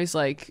in, I'm always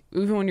like,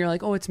 even when you're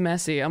like, oh, it's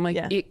messy, I'm like,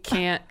 it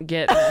can't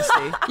get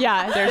messy.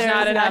 There's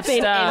not enough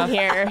stuff in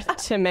here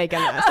to make a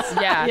mess.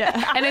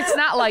 Yeah. And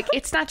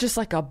it's not just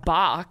like a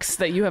box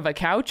that you have a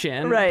couch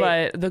in.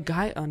 Right. But the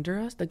guy under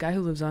us, the guy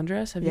who lives under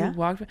us, have you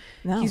walked?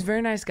 No. He's a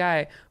very nice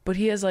guy, but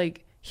he had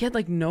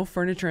like no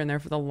furniture in there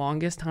for the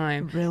longest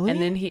time. Really?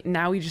 And then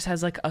now he just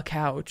has like a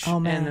couch. Oh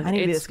man, and I need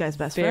to be this guy's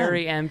best friend.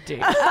 Very empty.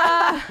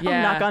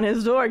 Knock on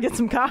his door, get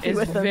some coffee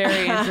with him.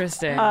 Very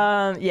interesting.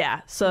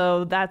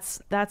 So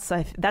that's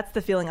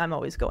the feeling I'm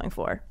always going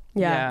for.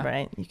 Yeah.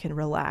 Right. You can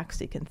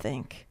relax. You can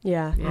think.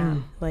 Yeah.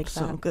 Like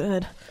So that.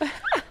 good.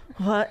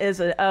 What is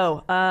it?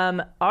 Oh,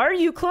 are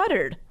you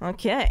cluttered?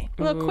 Okay.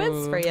 A little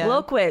quiz for you.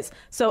 Little quiz.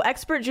 So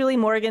expert Julie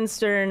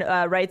Morgenstern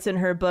writes in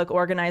her book,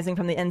 Organizing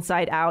from the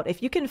Inside Out,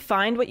 if you can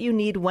find what you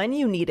need when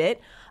you need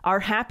it, are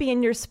happy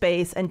in your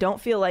space, and don't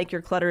feel like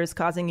your clutter is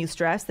causing you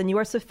stress, then you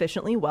are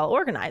sufficiently well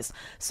organized.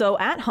 So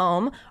at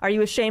home, are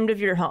you ashamed of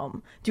your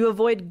home? Do you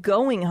avoid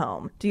going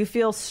home? Do you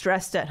feel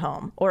stressed at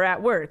home or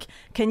at work?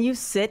 Can you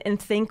sit and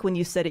think when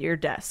you sit at your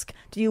desk?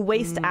 Do you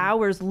waste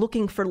hours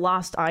looking for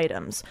lost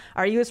items?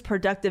 Are you as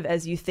productive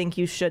as you think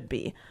you should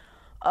be?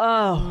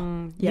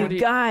 Oh, you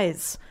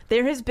guys,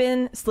 there has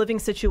been living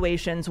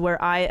situations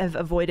where I have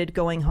avoided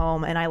going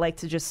home, and I like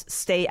to just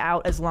stay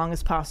out as long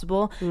as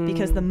possible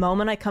because the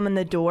moment I come in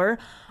the door,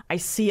 I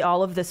see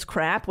all of this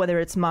crap,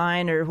 whether it's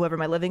mine or whoever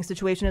my living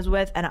situation is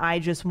with, and I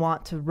just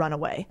want to run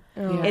away.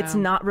 It's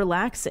not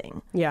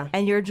relaxing. Yeah.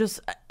 And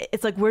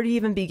it's like, where do you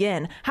even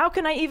begin? How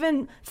can I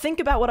even think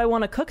about what I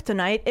want to cook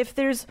tonight if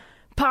there's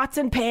pots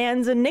and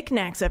pans and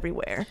knickknacks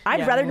everywhere?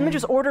 I'd rather them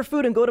just order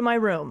food and go to my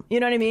room. You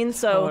know what I mean?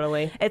 So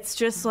Totally. it's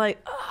just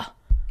like,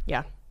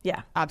 Yeah.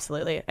 yeah.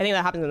 Absolutely. I think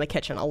that happens in the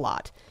kitchen a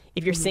lot.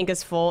 If your sink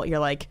is full, you're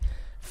like,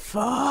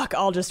 fuck,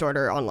 I'll just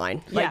order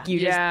online. Like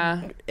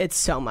it's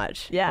so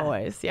much. Yeah.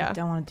 Always. Yeah. I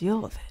don't want to deal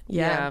with it.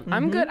 Yeah.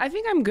 I'm good. I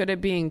think I'm good at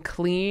being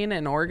clean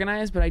and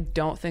organized, but I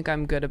don't think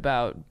I'm good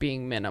about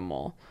being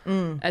minimal.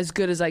 As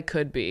good as I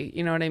could be.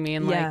 You know what I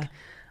mean? Yeah. Like,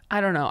 I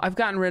don't know. I've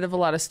gotten rid of a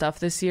lot of stuff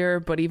this year,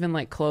 but even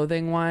like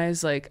clothing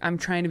wise, like I'm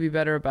trying to be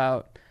better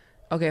about,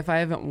 okay, if I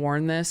haven't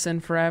worn this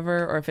in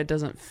forever, or if it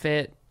doesn't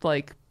fit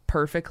like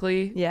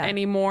perfectly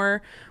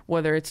anymore,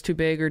 whether it's too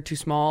big or too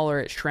small,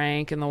 or it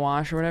shrank in the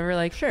wash or whatever,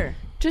 like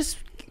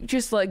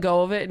just let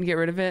go of it and get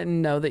rid of it,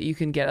 and know that you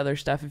can get other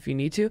stuff if you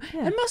need to.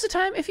 And most of the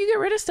time, if you get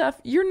rid of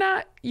stuff, you're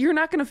not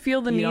going to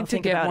feel the need to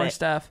get more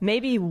stuff.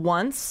 Maybe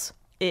once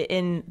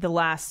in the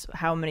last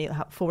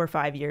 4 or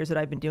 5 years that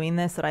I've been doing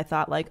this, that I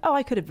thought like, oh,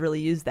 I could have really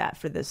used that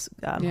for this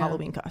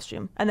Halloween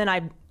costume, and then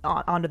I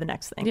on to the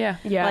next thing.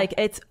 Like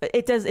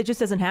it just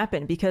doesn't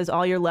happen, because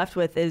all you're left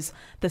with is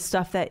the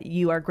stuff that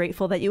you are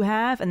grateful that you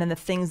have, and then the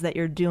things that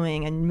you're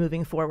doing and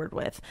moving forward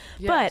with.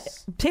 But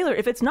Taylor,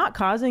 if it's not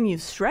causing you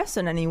stress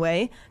in any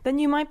way, then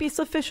you might be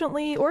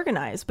sufficiently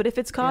organized. But if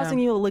it's causing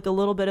you like a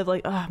little bit of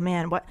like, oh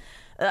man, what,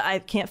 I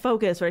can't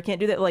focus, or I can't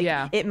do that,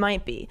 like it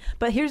might be.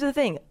 But here's the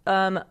thing,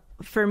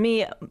 for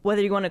me, whether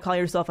you want to call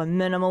yourself a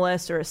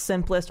minimalist or a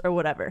simplist or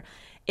whatever,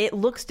 it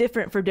looks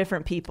different for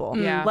different people.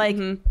 Like,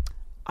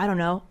 I don't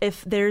know,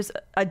 if there's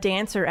a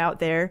dancer out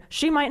there,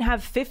 she might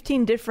have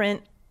 15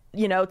 different,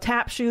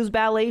 tap shoes,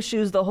 ballet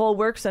shoes, the whole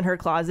works in her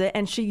closet,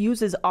 and she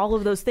uses all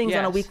of those things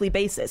on a weekly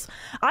basis.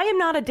 I am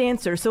not a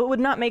dancer, so it would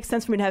not make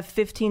sense for me to have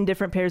 15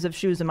 different pairs of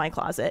shoes in my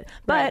closet.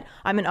 But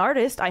I'm an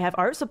artist. I have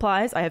art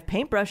supplies. I have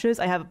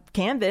paintbrushes. I have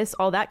canvas,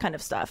 all that kind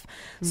of stuff.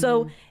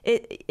 So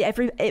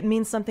it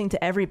means something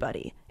to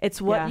everybody. It's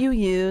what you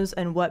use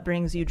and what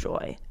brings you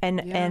joy.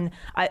 And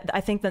I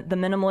think that the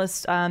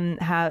minimalists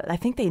I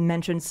think they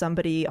mentioned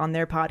somebody on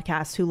their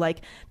podcast who,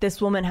 like,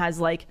 this woman has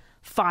like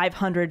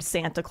 500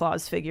 Santa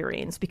Claus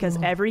figurines,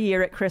 because every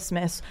year at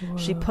Christmas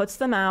she puts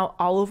them out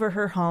all over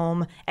her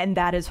home, and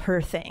that is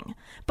her thing.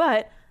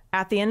 But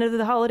at the end of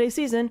the holiday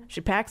season,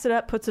 she packs it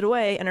up, puts it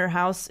away, and her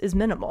house is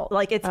minimal.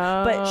 Like, it's,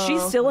 but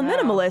she's still a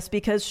minimalist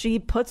because she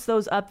puts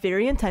those up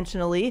very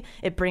intentionally.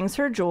 It brings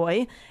her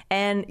joy,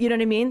 and you know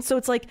what I mean? So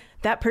it's like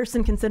that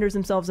person considers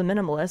themselves a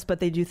minimalist, but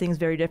they do things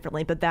very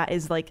differently. But that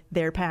is like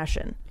their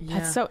passion.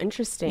 That's so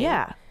interesting.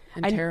 Yeah.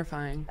 And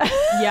terrifying.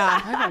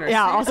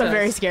 Also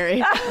very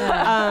scary.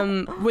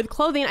 With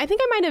clothing, I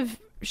think I might have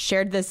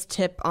shared this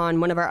tip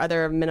on one of our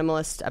other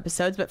minimalist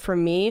episodes, but for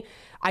me,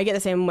 I get the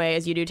same way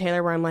as you do,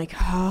 Taylor, where I'm like,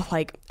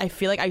 I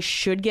feel like I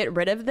should get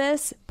rid of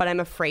this, but I'm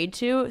afraid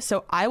to.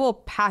 So I will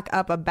pack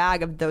up a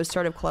bag of those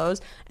sort of clothes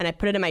and I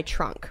put it in my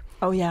trunk.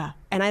 Oh, yeah.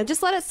 And I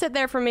just let it sit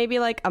there for maybe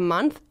like a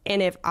month.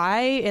 And if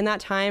I, in that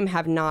time,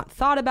 have not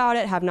thought about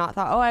it, have not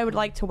thought, oh, I would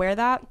like to wear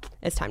that,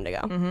 it's time to go.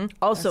 Mm-hmm.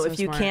 Also, That's if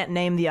so you smart. can't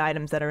name the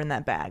items that are in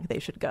that bag, they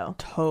should go.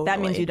 Totally. That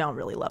means you don't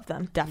really love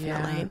them.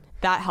 Definitely. Yeah.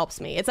 That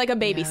helps me. It's like a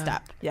baby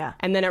step. Yeah.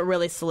 And then it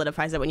really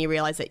solidifies it when you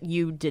realize that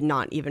you did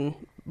not even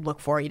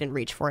look for it, you didn't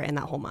reach for it in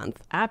that whole month.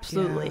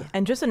 Absolutely. Yeah.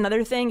 And just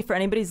another thing for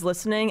anybody's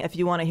listening, if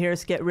you want to hear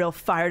us get real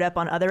fired up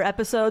on other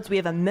episodes, we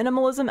have a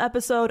minimalism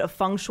episode, a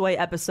feng shui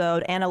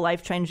episode, and a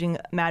life-changing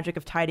magic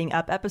of tidying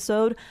up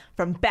episode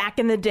from back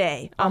in the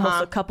day,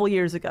 almost a couple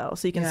years ago.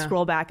 So you can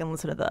scroll back and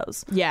listen to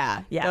those.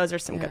 Yeah. Yeah. Those are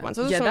some good ones.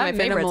 Those are some that of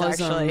my favorites,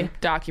 minimalism actually.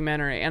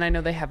 documentary, and I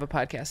know they have a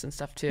podcast and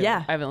stuff too.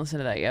 Yeah. I haven't listened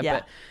to that yet, Yeah.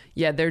 but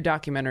yeah, their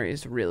documentary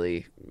is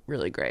really,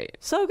 really great.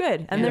 So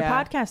good. And their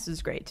Yeah. podcast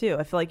is great too.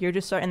 I feel like you're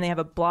just starting, and they have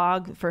a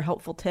blog for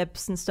helpful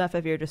tips and stuff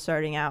if you're just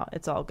starting out.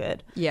 It's all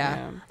good.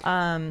 Yeah.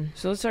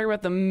 So let's talk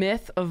about the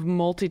myth of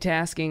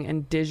multitasking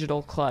and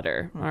digital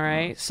clutter. All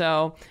right.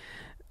 So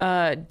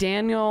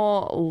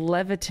Daniel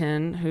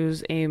Levitin,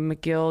 who's a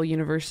McGill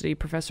University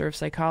professor of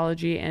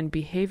psychology and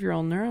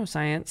behavioral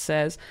neuroscience,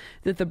 says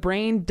that the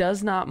brain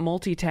does not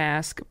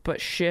multitask, but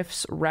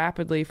shifts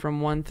rapidly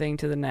from one thing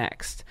to the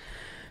next.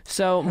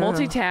 So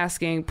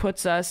multitasking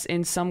puts us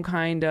in some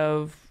kind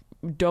of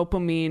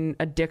dopamine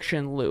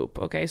addiction loop.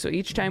 Okay, so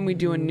each time we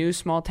do a new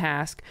small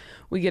task,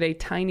 we get a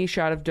tiny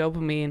shot of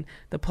dopamine,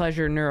 the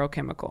pleasure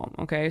neurochemical.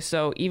 Okay,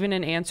 so even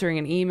in answering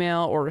an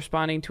email or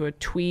responding to a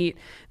tweet,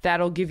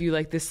 that'll give you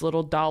like this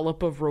little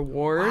dollop of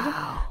reward.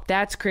 Wow.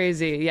 That's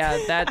crazy. Yeah,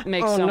 that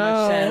makes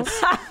much sense.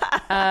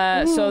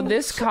 So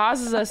this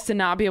causes us to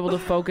not be able to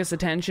focus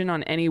attention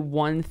on any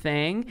one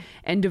thing,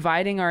 and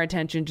dividing our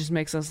attention just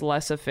makes us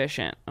less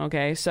efficient.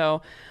 Okay,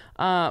 so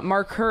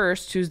Mark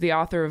Hurst, who's the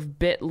author of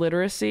Bit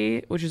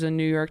Literacy, which is a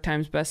New York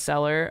Times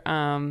bestseller,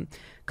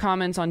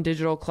 comments on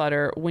digital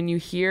clutter. When you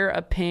hear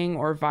a ping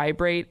or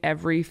vibrate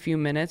every few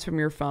minutes from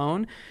your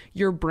phone,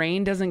 your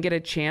brain doesn't get a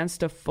chance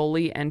to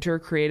fully enter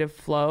creative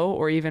flow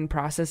or even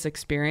process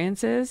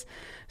experiences.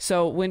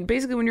 So when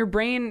your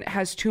brain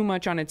has too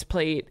much on its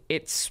plate,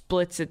 it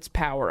splits its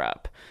power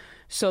up.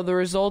 So the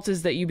result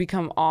is that you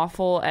become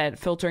awful at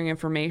filtering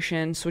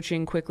information,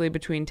 switching quickly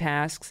between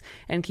tasks,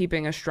 and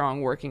keeping a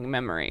strong working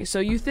memory. So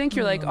you think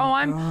you're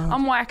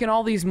I'm whacking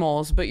all these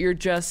moles, but you're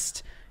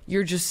just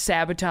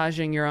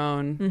sabotaging your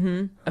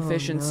own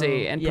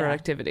efficiency and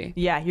productivity.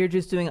 Yeah, you're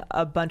just doing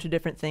a bunch of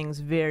different things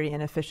very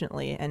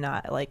inefficiently, and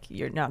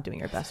you're not doing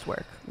your best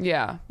work.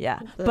 Yeah. Yeah.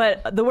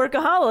 But the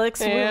workaholics,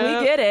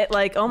 we get it.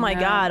 Like, oh my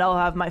God, I'll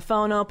have my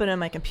phone open and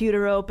my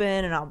computer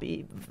open, and I'll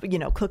be,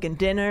 cooking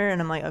dinner,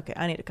 and I'm like, okay,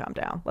 I need to calm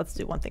down. Let's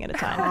do one thing at a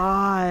time.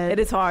 God. It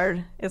is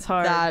hard. It's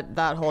hard.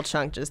 That whole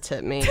chunk just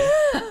hit me.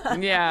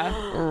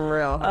 Yeah.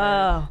 Real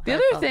hard. The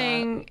other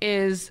thing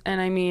is,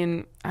 and I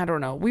mean, I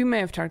don't know, we may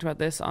have talked about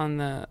this on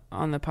the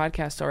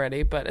podcast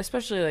already, but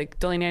especially like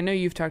Delanie, I know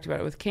you've talked about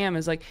it with Cam,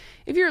 is like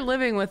if you're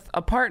living with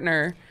a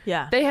partner,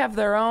 they have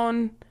their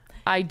own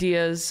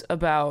ideas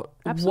about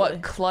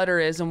what clutter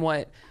is and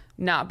what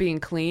not being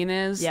clean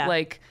is. Yeah.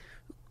 Like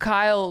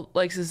Kyle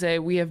likes to say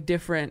we have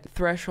different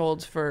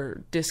thresholds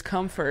for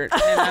discomfort,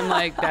 and I'm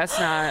like, that's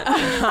not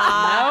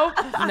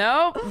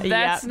nope,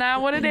 that's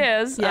not what it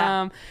is.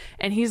 Yeah.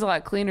 And he's a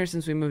lot cleaner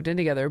since we moved in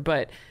together,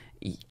 but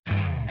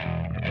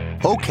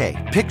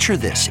Okay, picture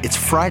this. It's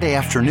Friday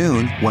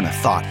afternoon when a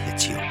thought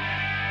hits you.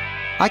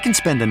 I can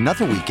spend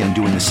another weekend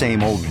doing the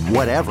same old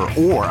whatever,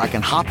 or I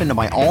can hop into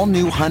my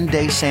all-new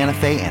Hyundai Santa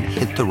Fe and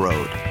hit the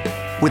road.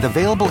 With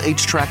available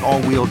H-Track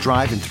all-wheel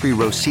drive and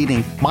 3-row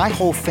seating, my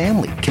whole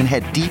family can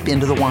head deep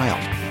into the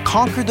wild.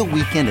 Conquer the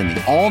weekend in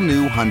the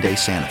all-new Hyundai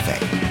Santa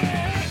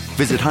Fe.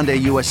 Visit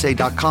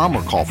HyundaiUSA.com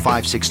or call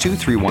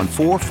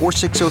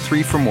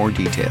 562-314-4603 for more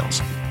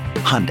details.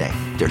 Hyundai,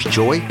 there's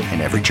joy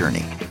in every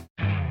journey.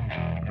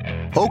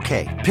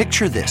 Okay,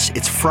 picture this.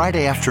 It's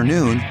Friday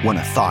afternoon when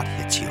a thought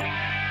hits you.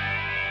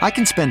 I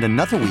can spend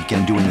another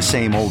weekend doing the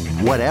same old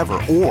whatever,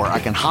 or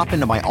I can hop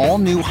into my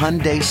all-new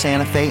Hyundai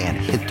Santa Fe and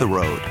hit the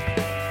road.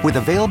 With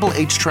available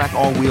H-Track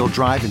all-wheel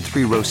drive and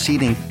 3-row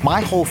seating, my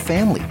whole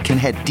family can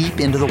head deep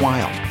into the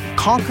wild.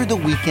 Conquer the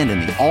weekend in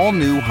the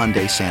all-new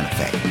Hyundai Santa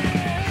Fe.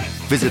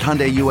 Visit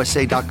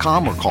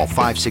HyundaiUSA.com or call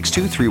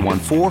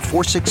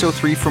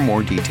 562-314-4603 for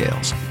more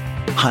details.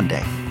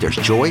 Hyundai, there's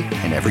joy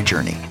in every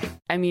journey.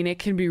 I mean, it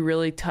can be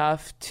really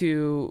tough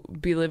to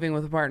be living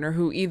with a partner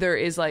who either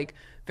is like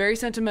very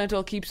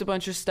sentimental, keeps a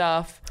bunch of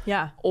stuff,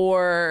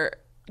 or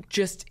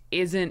just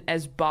isn't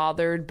as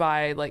bothered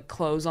by like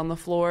clothes on the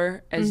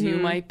floor as you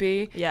might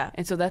be. Yeah.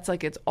 And so that's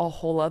like, it's a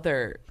whole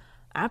other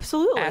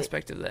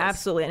aspect of this.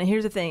 Absolutely. And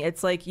here's the thing.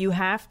 It's like you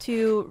have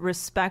to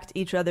respect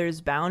each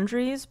other's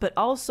boundaries, but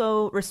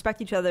also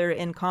respect each other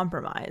in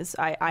compromise,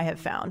 I have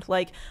found.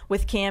 Like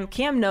with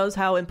Cam knows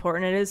how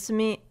important it is to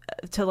me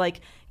to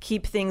like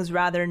keep things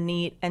rather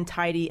neat and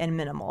tidy and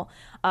minimal.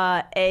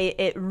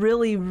 It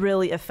really,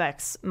 really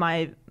affects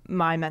my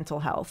my mental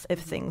health if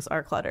things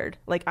are cluttered.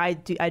 Like I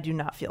do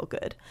not feel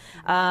good.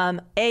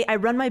 I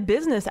run my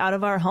business out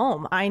of our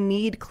home. I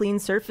need clean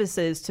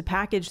surfaces to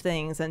package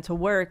things and to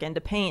work and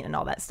to paint and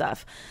all that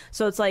stuff.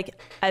 So it's like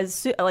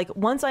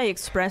once I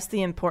express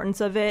the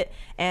importance of it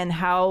and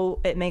how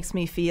it makes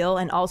me feel,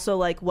 and also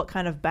like what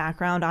kind of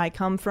background I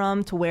come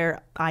from to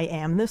where I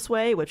am this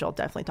way, which I'll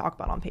definitely talk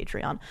about on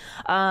Patreon.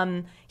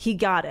 He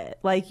got it.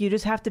 Like, you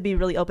just have to be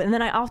really open. And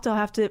then I also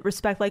have to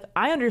respect, like,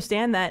 I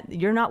understand that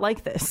you're not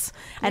like this.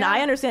 And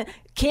I understand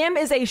Cam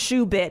is a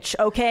shoe bitch,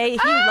 okay?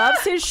 He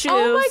loves his shoes.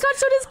 Oh my God,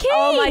 so does Kane.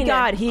 Oh my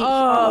God.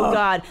 Oh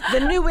God.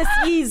 The newest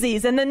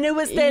Yeezys and the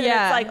newest thing.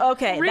 Yeah. It's like,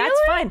 okay, Really? that's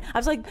fine. I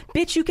was like,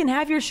 bitch, you can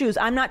have your shoes.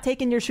 I'm not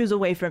taking your shoes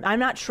away from, I'm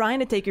not trying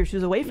to take your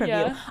shoes away from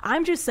you.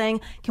 I'm just saying,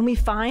 can we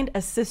find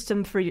a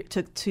system for you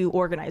to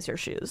organize your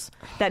shoes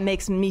that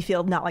makes me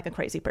feel not like a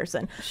crazy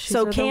person?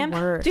 So Cam,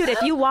 dude,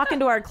 if you walk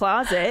into our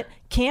closet,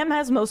 Cam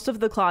has most of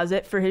the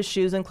closet for his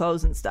shoes and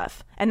clothes and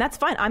stuff. And that's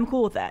fine. I'm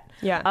cool with that.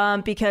 Yeah.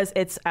 Because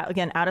it's,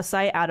 again, out of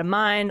sight, out of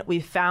mind. We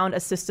found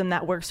a system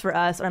that works for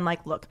us. And I'm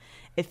like, look,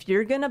 if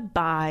you're going to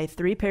buy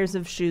 3 pairs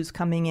of shoes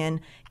coming in,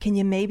 can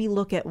you maybe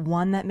look at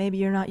one that maybe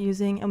you're not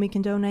using and we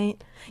can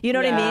donate? You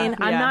know what I mean?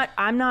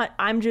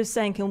 I'm just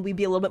saying, can we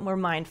be a little bit more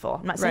mindful?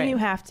 I'm not saying you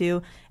have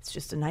to. It's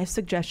just a nice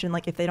suggestion.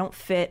 Like, if they don't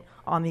fit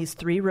on these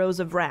 3 rows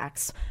of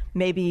racks,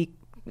 maybe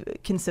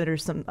consider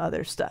some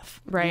other stuff.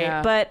 Right.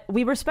 Yeah. But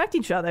we respect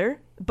each other,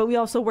 but we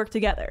also work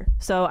together.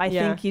 So I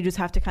think you just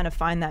have to kind of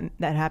find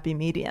that happy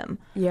medium.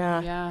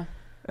 Yeah. Yeah.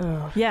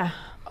 Oh. Yeah.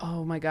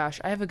 Oh my gosh.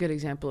 I have a good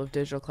example of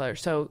digital clutter.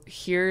 So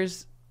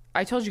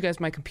I told you guys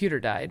my computer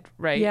died,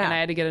 right? Yeah. And I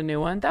had to get a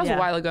new one. That was a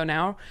while ago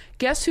now.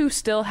 Guess who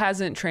still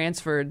hasn't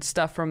transferred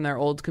stuff from their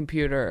old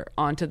computer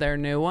onto their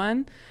new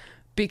one?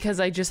 Because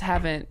I just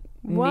haven't.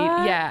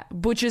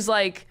 Which is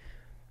like,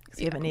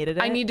 you haven't needed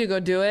it. I need to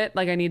go do it.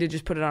 Like, I need to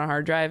just put it on a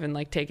hard drive and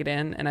like take it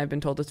in. And I've been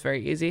told it's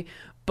very easy.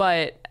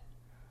 But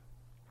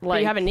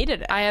like, you haven't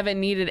needed it. I haven't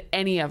needed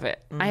any of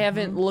it. I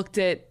haven't looked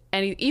at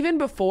any, even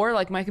before,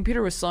 like, my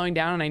computer was slowing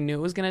down and I knew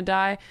it was going to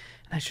die.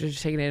 And I should have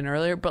just taken it in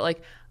earlier. But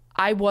like,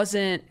 I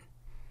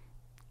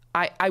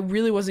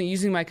really wasn't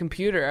using my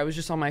computer. I was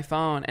just on my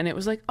phone. And it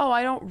was like,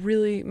 oh,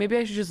 maybe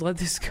I should just let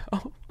this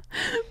go.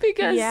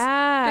 Because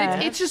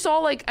it's just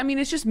all like, I mean,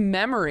 it's just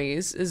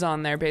memories is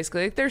on there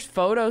basically. Like, there's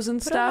photos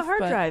and stuff. Put it on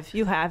the hard drive.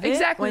 You have it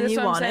exactly when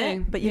you want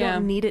it, but you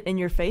don't need it in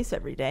your face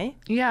every day.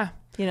 Yeah.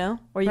 You know,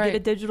 or you get a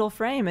digital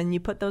frame and you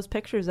put those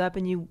pictures up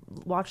and you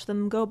watch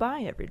them go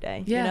by every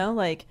day. Yeah. You know,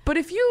 like. But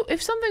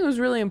if something was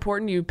really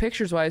important to you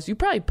pictures wise, you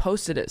probably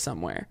posted it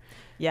somewhere.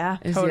 Yeah,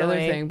 is the other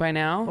thing by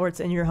now. Or it's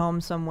in your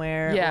home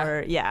somewhere. Yeah.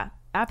 Or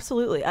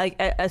absolutely.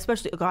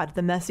 Especially,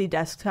 the messy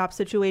desktop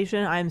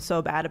situation. I'm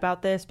so bad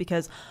about this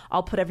because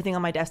I'll put everything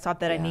on my desktop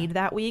that I need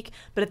that week.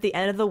 But at the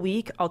end of the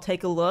week, I'll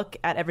take a look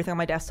at everything on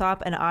my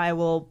desktop and I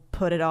will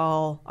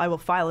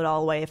file it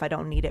all away if I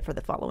don't need it for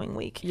the following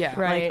week. Yeah.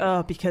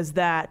 Right. Because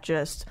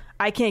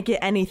I can't get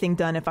anything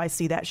done if I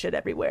see that shit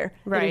everywhere.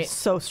 Right. It is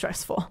so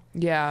stressful.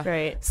 Yeah.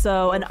 Right.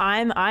 So, and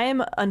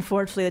I'm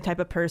unfortunately the type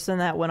of person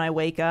that when I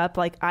wake up,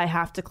 like, I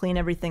have to clean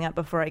everything up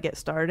before I get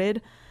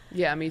started.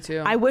 Yeah, me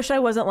too. I wish I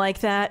wasn't like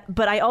that,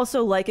 but I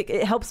also like it.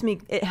 It helps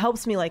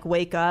me like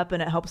wake up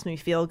and it helps me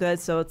feel good.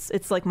 So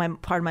it's like my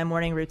part of my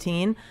morning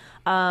routine.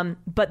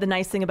 But the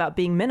nice thing about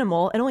being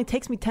minimal, it only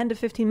takes me 10 to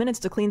 15 minutes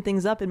to clean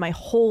things up in my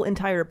whole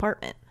entire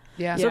apartment.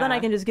 Yeah. So then I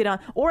can just get on,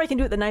 or I can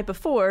do it the night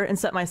before and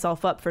set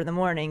myself up for the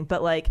morning.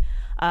 But like,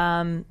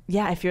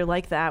 if you're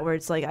like that, where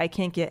it's like, I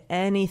can't get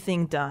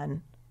anything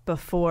done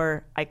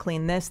before I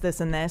clean this,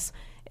 and this.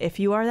 If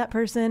you are that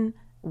person,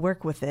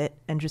 work with it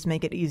and just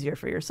make it easier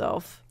for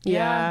yourself.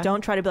 Yeah.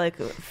 Don't try to be like,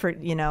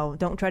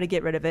 don't try to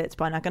get rid of it. It's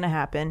probably not going to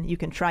happen. You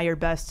can try your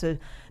best to,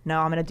 no,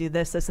 I'm going to do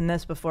this, and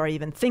this before I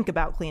even think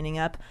about cleaning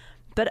up.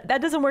 But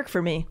that doesn't work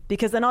for me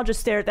because then I'll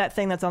just stare at that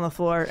thing that's on the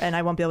floor and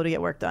I won't be able to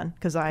get work done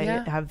because I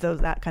have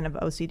that kind of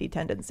OCD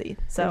tendency.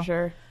 So for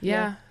sure.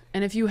 Yeah.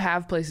 And if you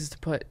have places to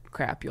put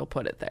crap, you'll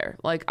put it there.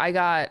 Like, I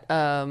got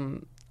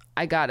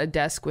a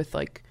desk with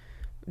like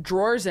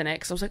drawers in it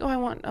because I was like, oh, I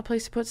want a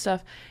place to put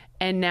stuff.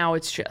 And now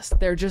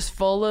they're just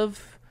full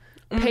of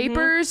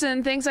papers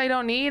and things I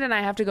don't need, and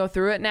I have to go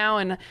through it now.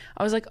 And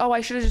I was like, oh,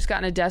 I should have just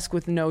gotten a desk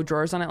with no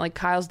drawers on it. Like,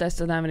 Kyle's desk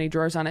doesn't have any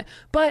drawers on it,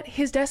 but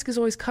his desk is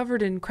always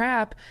covered in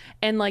crap,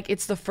 and like,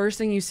 it's the first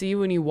thing you see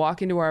when you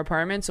walk into our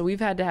apartment. So we've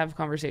had to have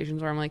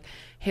conversations where I'm like,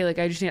 hey, like,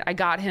 I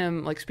got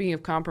him, like, speaking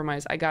of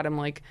compromise, I got him,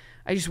 like,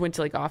 I just went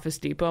to like Office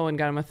Depot and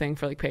got him a thing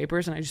for like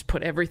papers, and I just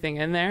put everything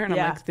in there, and I'm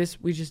like,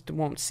 we just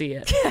won't see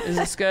it. Is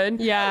this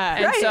good?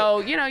 Yeah. And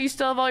so, you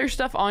still have all your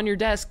stuff on your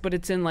desk, but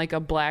it's in like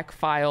a black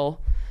file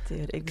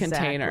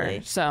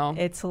container. So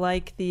it's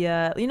like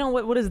the you know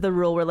what is the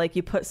rule where like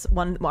you put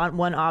one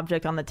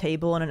object on the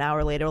table and an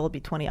hour later there'll be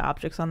 20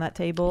 objects on that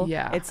table.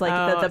 Yeah, it's like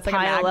the it's like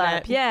pile a up.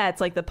 magnet. Yeah,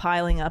 it's like the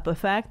piling up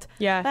effect.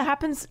 Yeah, that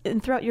happens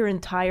throughout your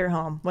entire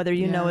home, whether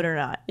you know it or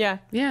not. Yeah.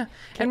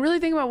 And really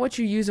think about what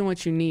you use and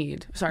what you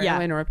need. Sorry,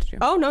 I interrupted you.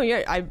 Oh no,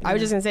 I was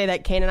just gonna say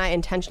that Kane and I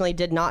intentionally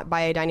did not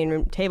buy a dining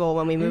room table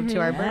when we moved to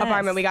our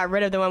apartment. We got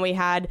rid of the one we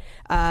had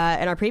in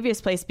our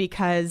previous place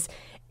because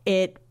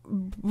it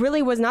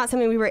really was not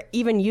something we were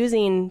even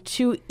using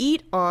to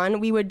eat on.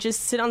 We would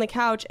just sit on the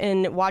couch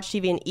and watch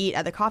TV and eat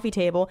at the coffee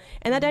table,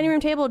 and that dining room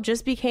table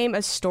just became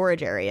a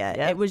storage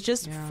area. It was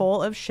just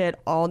full of shit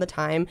all the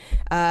time,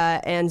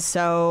 and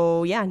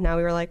so now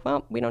we were like,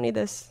 well, we don't need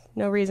this.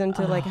 No reason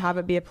to like have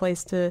it be a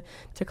place to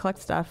collect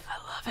stuff.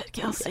 I love it,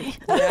 Kelsey.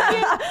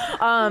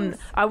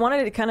 I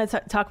wanted to kind of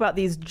talk about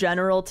these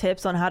general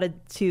tips on how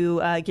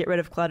to get rid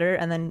of clutter,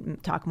 and then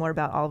talk more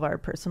about all of our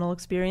personal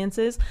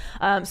experiences.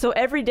 So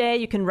every day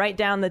you can write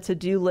down the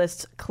to-do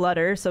list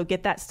clutter. So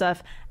get that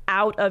stuff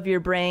out of your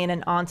brain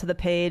and onto the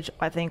page.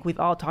 I think we've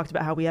all talked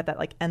about how we have that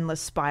like endless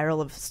spiral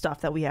of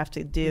stuff that we have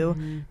to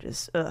do.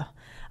 Use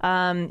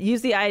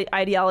the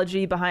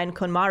ideology behind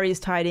KonMari's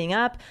tidying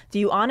up. Do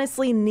you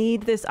honestly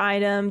need this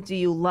item? Do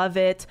you love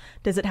it?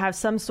 Does it have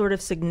some sort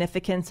of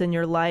significance in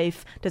your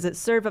life? Does it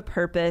serve a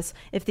purpose?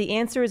 If the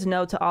answer is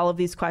no to all of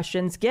these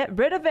questions, get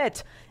rid of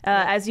it.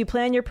 As you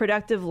plan your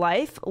productive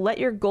life, let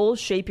your goals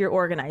shape your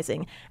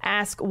organizing.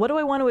 Ask, what do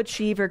I want to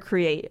achieve or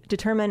create?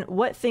 Determine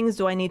what things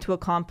do I need to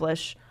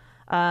accomplish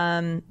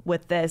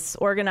with this.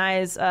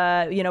 Organize,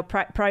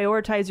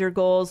 prioritize your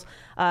goals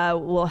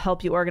will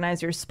help you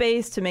organize your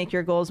space to make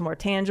your goals more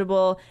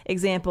tangible.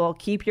 Example,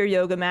 keep your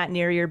yoga mat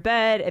near your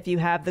bed if you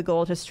have the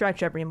goal to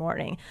stretch every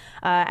morning.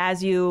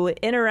 As you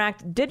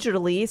interact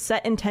digitally,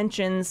 set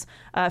intentions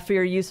for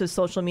your use of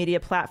social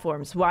media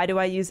platforms. Why do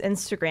I use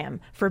Instagram?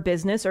 For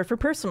business or for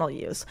personal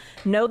use?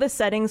 Know the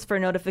settings for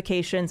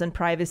notifications and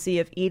privacy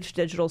of each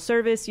digital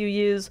service you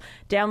use.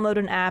 Download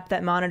an app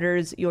that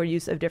monitors your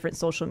use of different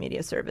social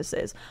media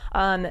services.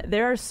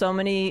 There are so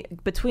many,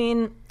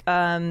 between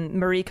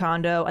Marie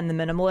Kondo and the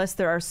minimalist,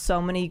 there are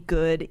so many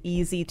good,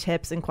 easy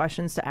tips and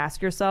questions to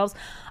ask yourselves.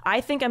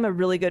 I think I'm a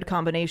really good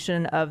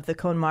combination of the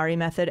KonMari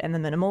method and the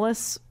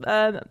minimalist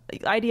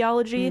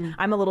ideology.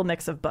 I'm a little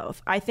mix of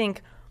both. I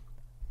think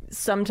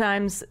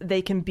sometimes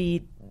they can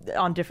be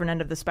on different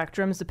end of the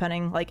spectrums,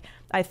 depending.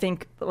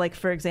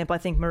 For example, I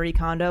think Marie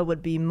Kondo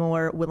would be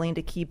more willing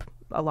to keep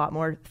a lot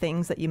more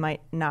things that you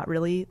might not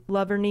really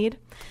love or need.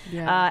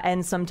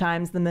 And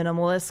sometimes the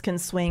minimalist can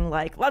swing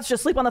like, let's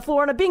just sleep on the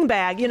floor in a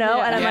beanbag, and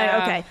I'm like,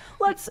 okay,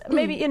 let's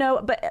maybe,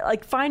 but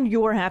like find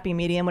your happy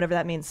medium, whatever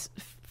that means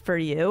for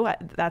you.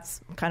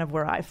 That's kind of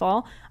where I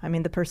fall. I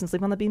mean, the person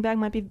sleeping on the beanbag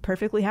might be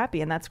perfectly happy,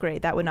 and that's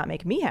great. That would not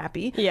make me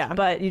happy.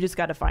 But you just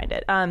got to find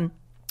it.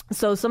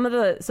 So some of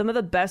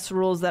the best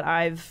rules that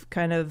I've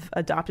kind of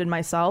adopted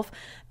myself,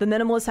 the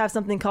minimalists have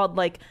something called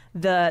like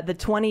the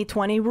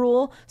 20-20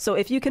 rule. So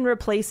if you can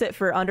replace it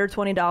for under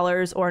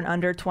 $20 or in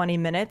under 20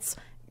 minutes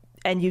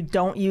and you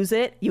don't use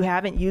it, you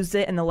haven't used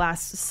it in the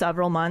last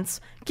several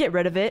months, get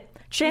rid of it.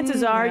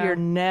 Chances are you're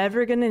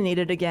never going to need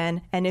it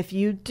again. And if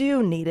you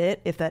do need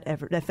it, if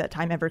that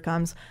time ever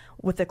comes,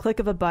 with the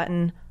click of a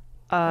button,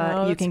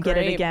 you can get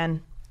it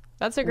again.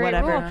 That's a great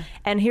rule.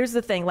 And here's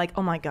the thing, like,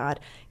 oh my God,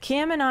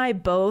 Cam and I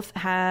both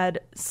had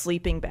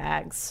sleeping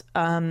bags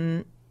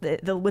in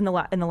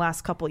the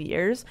last couple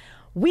years.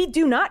 We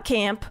do not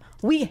camp.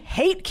 We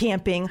hate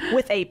camping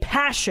with a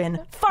passion,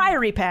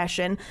 fiery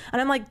passion. And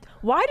I'm like,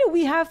 why do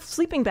we have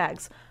sleeping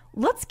bags?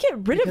 Let's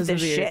get rid of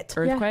this shit.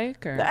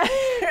 Earthquake? Or?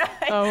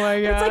 Oh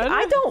my God. It's like,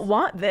 I don't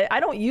want that.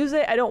 I don't use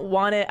it. I don't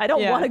want it. I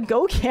don't want to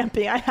go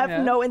camping. I have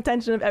no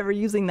intention of ever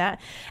using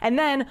that. And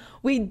then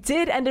we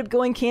did end up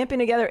going camping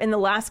together in the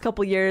last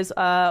couple years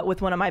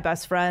with one of my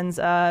best friends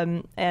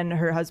and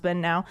her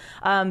husband now.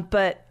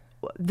 But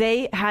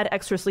they had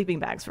extra sleeping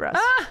bags for us.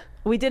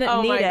 We didn't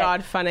need it. Oh my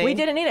God, funny. We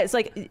didn't need it. It's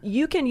like,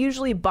 you can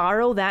usually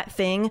borrow that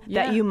thing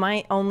that you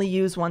might only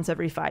use once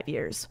every 5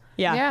 years.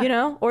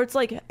 Or it's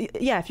like,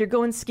 if you're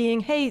going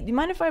skiing, hey, do you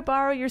mind if I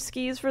borrow your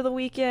skis for the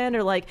weekend?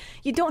 Or like,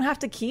 you don't have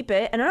to keep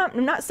it. And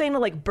I'm not saying to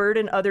like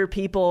burden other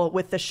people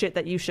with the shit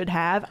that you should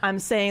have. I'm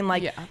saying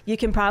like, you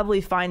can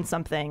probably find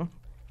something.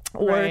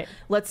 Or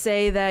let's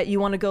say that you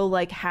want to go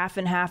like half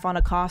and half on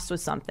a cost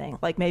with something.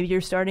 Like maybe you're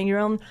starting your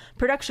own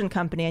production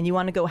company and you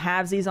want to go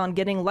halvesies on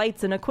getting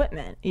lights and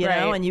equipment, you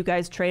know, and you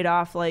guys trade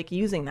off like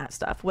using that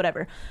stuff,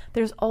 whatever.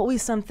 There's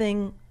always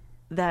something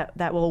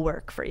that will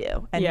work for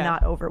you and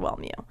not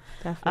overwhelm you.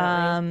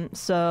 Definitely.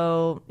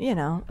 So,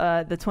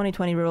 the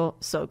 20-20 rule,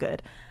 so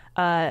good.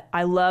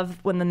 I love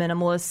when the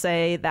minimalists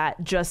say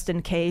that just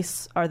in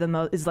case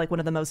is like one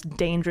of the most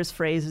dangerous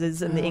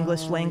phrases in the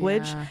English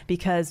language,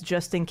 because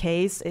just in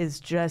case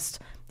is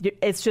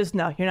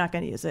no, you're not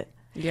going to use it.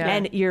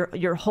 And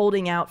you're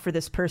holding out for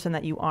this person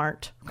that you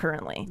aren't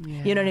currently.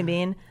 You know what I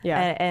mean?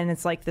 And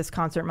it's like this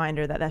constant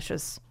reminder that's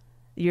just,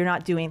 you're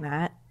not doing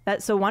that.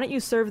 So why don't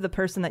you serve the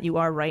person that you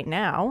are right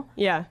now?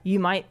 You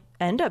might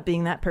end up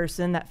being that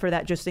person that for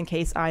that just in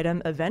case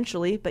item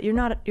eventually, but you're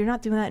not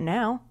doing that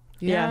now.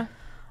 Yeah.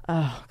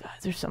 Oh God,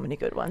 there's so many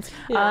good ones.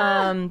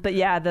 Yeah. But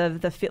yeah,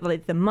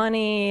 the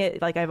money,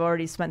 like I've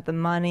already spent the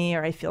money,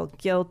 or I feel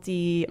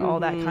guilty, all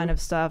that kind of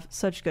stuff.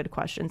 Such good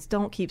questions.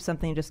 Don't keep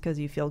something just because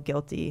you feel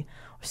guilty.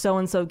 So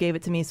and so gave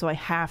it to me, so I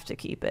have to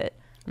keep it.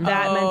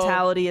 That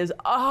mentality is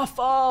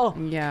awful.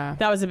 Yeah.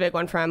 That was a big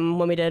one from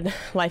when we did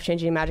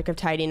Life-Changing Magic of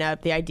Tidying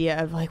Up. The idea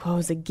of like, what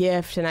was a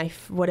gift? And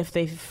what if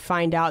they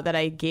find out that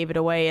I gave it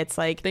away? It's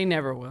like... They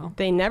never will.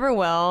 They never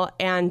will.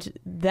 And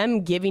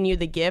them giving you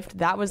the gift,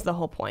 that was the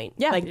whole point.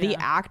 Yeah. Like the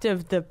act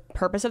of the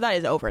purpose of that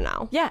is over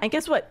now. Yeah. And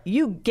guess what?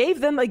 You gave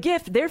them a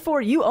gift,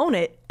 therefore you own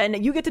it.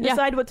 And you get to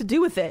decide what to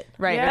do with it.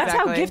 Right. Yeah. That's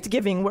how gift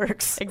giving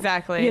works.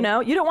 Exactly. You know,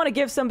 you don't want to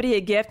give somebody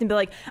a gift and be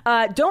like,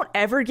 don't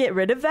ever get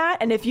rid of that.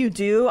 And if you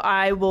do,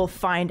 I will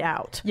find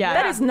out. Yeah.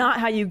 That is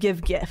not how you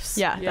give gifts.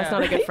 Yeah. That's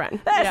not a good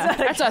friend.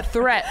 That's a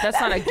threat. That's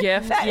not a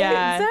gift.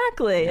 Yeah.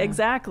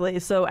 Exactly.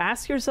 So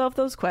ask yourself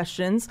those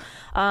questions.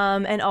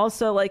 And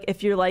also, like,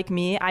 if you're like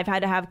me, I've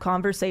had to have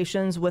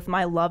conversations with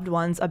my loved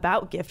ones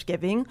about gift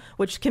giving,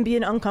 which can be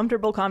an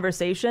uncomfortable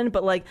conversation.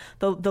 But like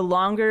the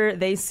longer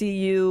they see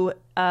you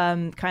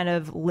kind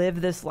of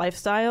live this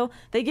lifestyle,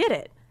 they get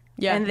it.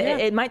 Yeah. And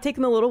it might take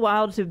them a little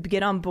while to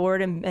get on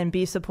board and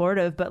be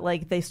supportive, but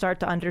like they start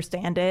to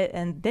understand it,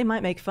 and they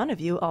might make fun of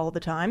you all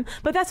the time,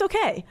 but that's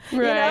okay. Right.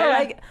 You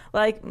know,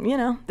 like, you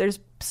know, there's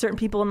certain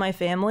people in my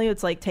family,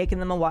 it's like taken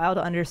them a while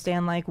to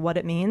understand like what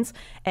it means.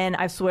 And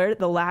I swear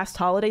the last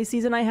holiday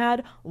season I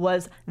had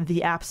was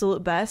the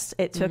absolute best.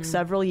 It took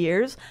several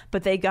years,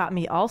 but they got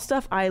me all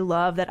stuff I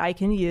love that I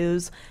can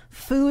use,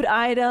 food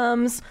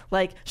items,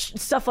 like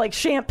stuff like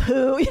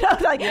shampoo, you know,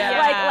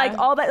 like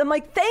all that. I'm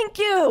like, thank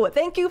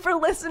you for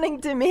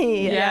listening to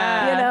me.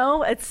 Yeah. You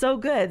know, it's so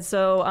good.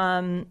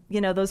 So, you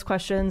know, those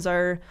questions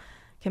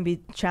can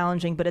be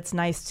challenging, but it's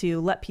nice to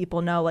let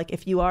people know, like,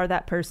 if you are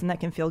that person that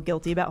can feel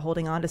guilty about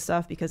holding on to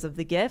stuff because of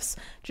the gifts,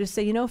 just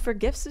say, you know, for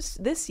gifts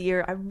this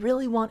year, I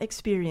really want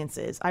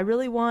experiences. I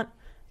really want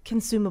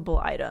consumable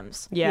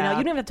items. Yeah. You know,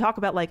 you don't have to talk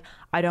about like,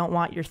 I don't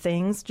want your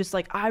things. Just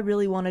like, I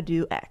really want to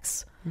do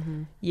X.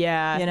 Mm-hmm.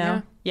 Yeah. You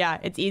know? Yeah.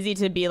 It's easy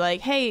to be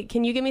like, hey,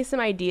 can you give me some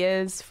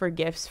ideas for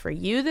gifts for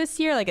you this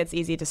year? Like, it's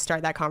easy to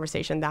start that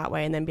conversation that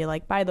way and then be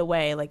like, by the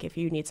way, like, if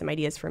you need some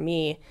ideas for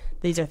me,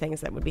 these are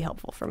things that would be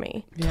helpful for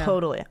me. Yeah.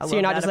 Totally. So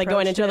you're not just like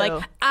going into it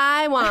like,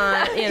 I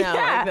want, you know,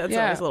 like, that's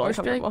always a little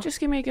uncomfortable. Like, just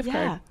give me a gift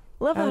card.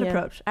 Love that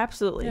approach.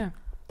 Absolutely. Yeah.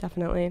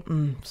 Definitely.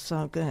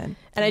 So good.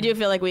 And I do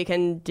feel like we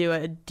can do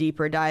a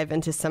deeper dive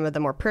into some of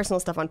the more personal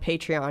stuff on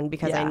Patreon,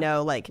 because I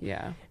know like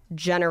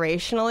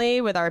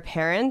generationally with our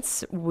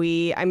parents,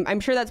 I'm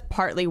sure that's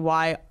partly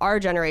why our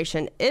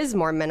generation is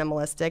more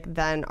minimalistic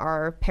than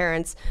our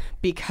parents,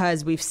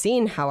 because we've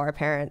seen how our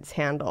parents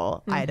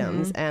handle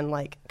items and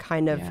like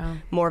kind of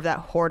more of that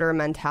hoarder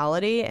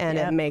mentality, and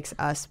it makes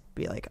us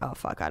be like, oh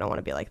fuck, I don't want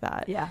to be like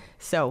that. Yeah.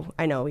 So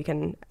I know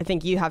I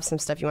think you have some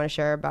stuff you want to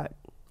share about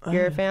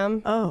your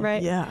fam,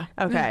 right? Yeah.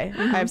 Okay.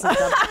 I have some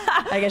stuff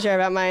I can share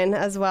about mine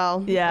as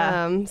well.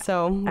 Yeah.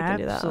 So we can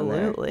do that.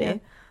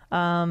 Absolutely.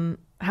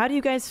 How do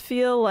you guys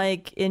feel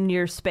like in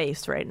your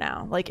space right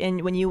now? Like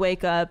when you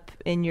wake up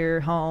in your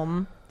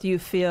home, do you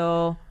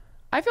feel...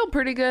 I feel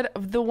pretty good.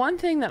 The one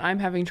thing that I'm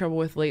having trouble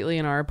with lately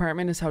in our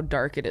apartment is how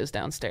dark it is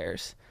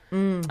downstairs.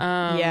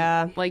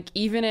 Like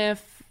even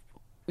if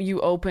you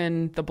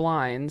open the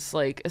blinds,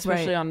 like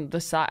especially on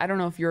the side, I don't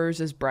know if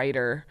yours is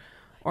brighter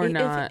or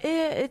not.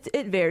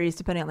 It varies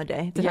depending on the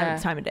day,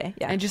 time of day.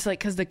 Yeah. And just like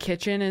because the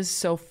kitchen is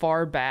so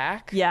far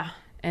back. Yeah.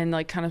 And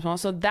like kind of small.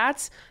 So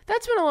that's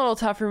been a little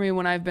tough for me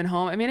when I've been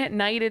home. I mean, at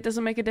night it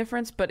doesn't make a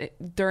difference, but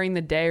during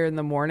the day or in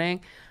the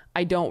morning,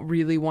 I don't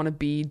really want to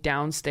be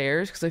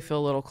downstairs because I feel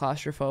a little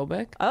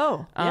claustrophobic.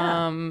 Oh,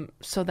 yeah.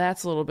 So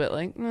that's a little bit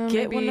like,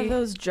 get one of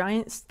those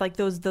giant, like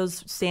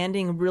those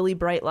standing really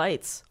bright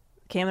lights.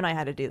 Cam and I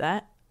had to do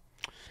that.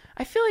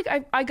 I feel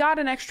like I got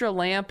an extra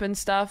lamp and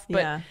stuff,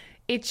 but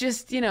it's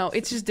just, you know,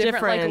 it's just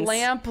different. Like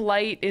lamp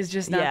light is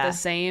just not the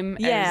same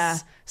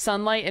as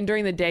sunlight. And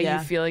during the day, you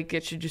feel like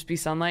it should just be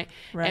sunlight.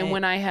 Right. And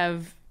when I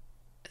have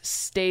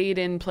stayed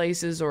in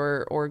places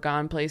or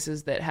gone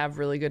places that have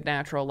really good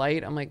natural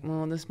light, I'm like,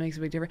 well, this makes a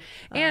big difference.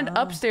 And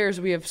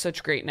upstairs, we have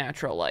such great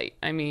natural light.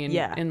 I mean,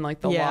 in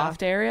like the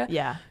loft area.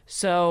 Yeah.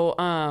 So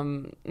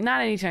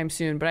not anytime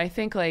soon, but I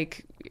think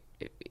like...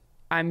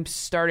 I'm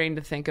starting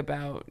to think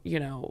about, you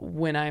know,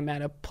 when I'm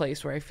at a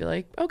place where I feel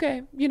like,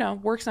 okay, you know,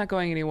 work's not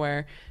going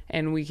anywhere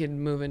and we can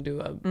move into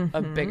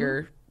a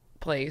bigger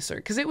place, or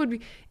because it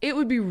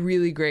would be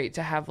really great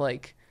to have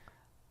like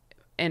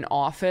an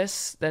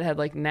office that had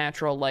like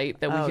natural light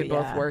that we could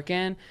both work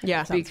in.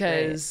 Yeah.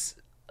 Because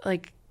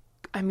like,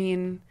 I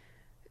mean,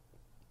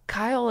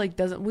 Kyle like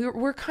doesn't,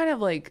 we're kind of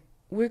like,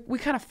 we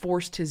kind of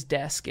forced his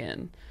desk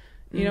in.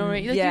 You know what I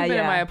mean? Like you've been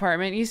in my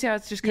apartment. You see how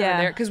it's just kind of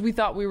there? Because we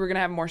thought we were going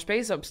to have more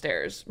space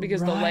upstairs because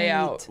the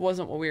layout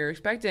wasn't what we were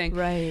expecting.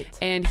 Right.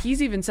 And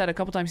he's even said a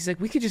couple times, he's like,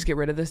 we could just get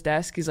rid of this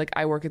desk. He's like,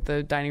 I work at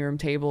the dining room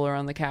table or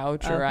on the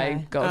couch or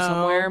I go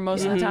somewhere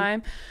most of the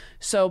time.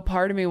 So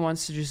part of me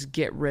wants to just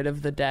get rid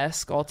of the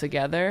desk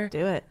altogether.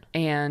 Do it.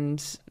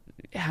 And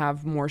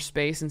have more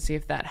space and see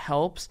if that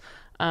helps.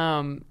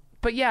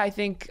 But yeah, I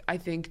think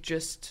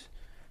just,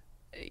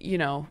 you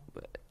know,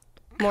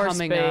 more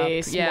coming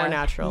space, up, more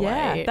natural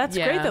light. That's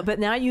great though. But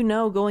now you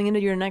know going into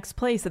your next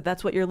place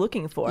that's what you're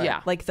looking for.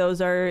 Yeah. Like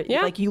those are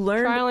like you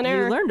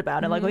learned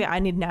about it. Like, okay, I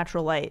need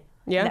natural light.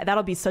 Yeah.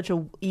 That'll be such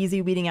a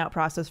easy weeding out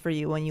process for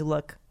you when you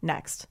look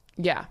next.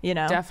 Yeah. You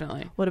know?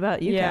 Definitely. What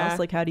about you, Kels?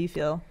 Like, how do you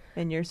feel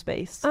in your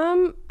space?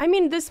 I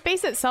mean, the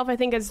space itself, I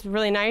think, is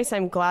really nice.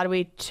 I'm glad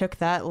we took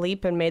that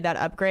leap and made that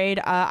upgrade.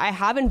 I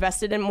have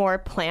invested in more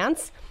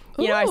plants.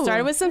 You know, I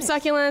started with some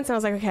succulents and I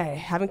was like, okay,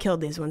 haven't killed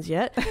these ones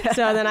yet.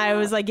 So then I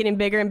was like getting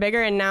bigger and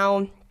bigger, and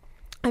now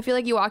I feel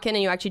like you walk in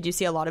and you actually do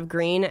see a lot of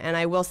green, and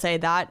I will say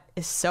that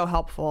is so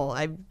helpful.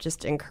 I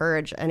just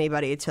encourage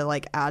anybody to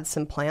like add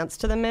some plants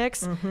to the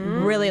mix.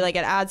 Really, like,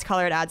 it adds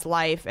color, it adds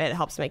life, it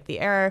helps make the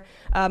air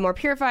more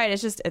purified.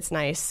 It's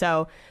nice.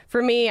 So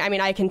for me, I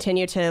mean, I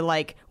continue to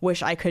like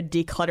wish I could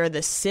declutter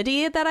the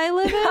city that I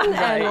live in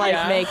and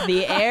like make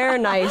the air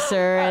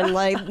nicer and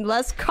like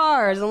less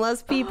cars and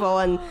less people.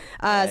 And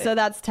so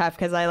that's tough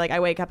because I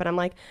wake up and I'm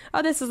like,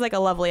 oh, this is like a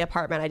lovely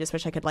apartment. I just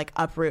wish I could like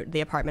uproot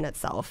the apartment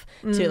itself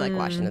to like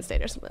Washington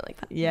State or something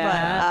like that.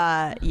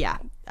 Yeah.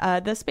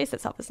 But the space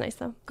itself is nice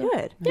though.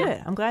 Good.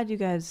 I'm glad you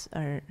guys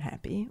are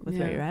happy with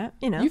where you're at.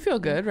 You know, You feel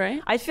good,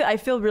 right? I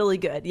feel really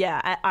good. Yeah.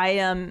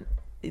 I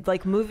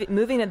like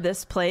moving to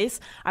this place,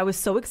 I was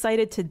so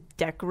excited to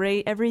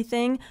decorate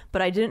everything,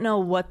 but I didn't know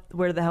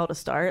where the hell to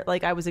start.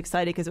 Like, I was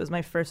excited because it was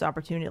my first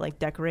opportunity to like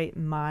decorate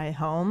my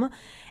home.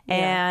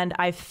 And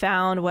I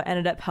found what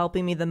ended up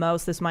helping me the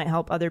most, this might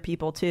help other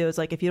people too, is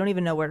like, if you don't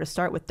even know where to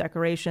start with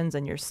decorations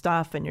and your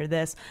stuff and your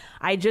this,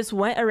 I just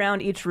went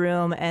around each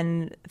room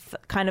and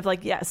kind of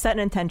like, set an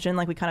intention.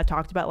 Like we kind of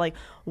talked about, like,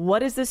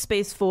 what is this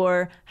space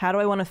for? How do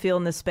I want to feel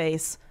in this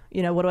space?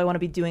 You know, what do I want to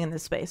be doing in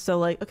this space? So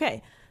like,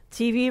 okay,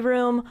 TV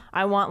room,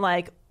 I want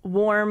like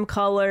warm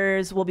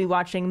colors. We'll be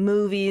watching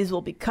movies.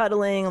 We'll be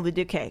cuddling.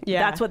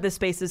 That's what this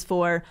space is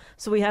for.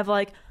 So we have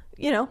like,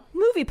 you know,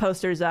 movie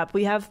posters up.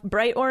 We have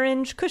bright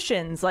orange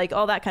cushions, like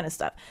all that kind of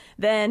stuff.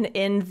 Then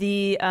in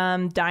the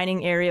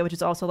dining area, which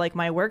is also like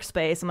my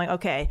workspace, I'm like,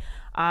 okay,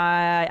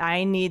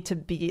 I need to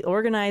be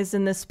organized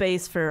in this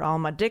space for all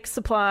my dick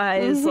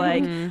supplies.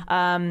 Like,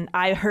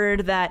 I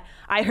heard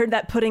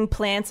that putting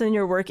plants in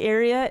your work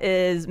area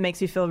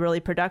makes you feel really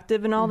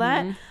productive and all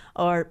that,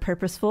 or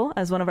purposeful,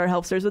 as one of our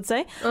helpsters would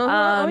say.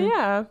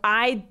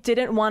 I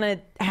didn't want to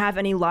have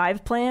any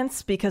live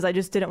plants because I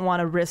just didn't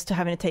want to risk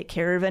having to take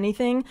care of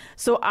anything.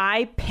 So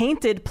I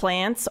painted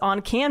plants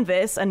on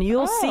canvas, and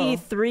you'll see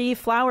 3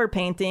 flower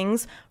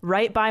paintings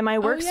right by my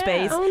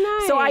workspace.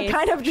 Nice. So I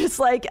kind of just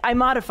like, I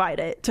modified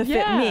it to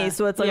fit me.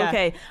 So it's like,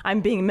 okay, I'm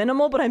being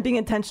minimal, but I'm being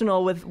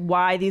intentional with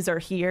why these are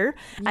here.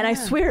 And I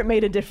swear it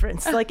made a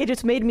difference. Like, it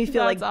just made me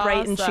feel like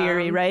bright and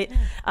cheery, right?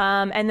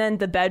 And then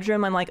the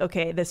bedroom, I'm like,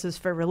 okay, this is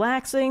for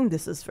relaxing.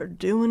 This is for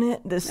doing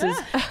it. This is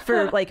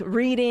for like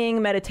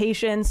reading,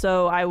 meditation.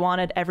 So I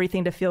wanted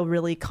everything to feel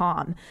really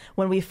calm.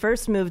 When we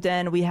first moved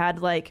in, we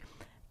had like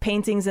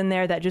paintings in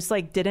there that just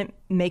like didn't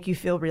make you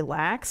feel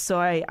relaxed. So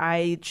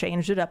I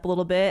changed it up a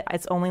little bit.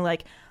 It's only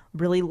like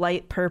really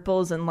light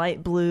purples and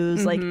light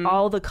blues. Like,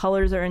 all the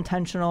colors are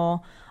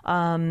intentional.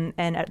 And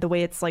the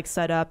way it's like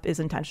set up is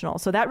intentional.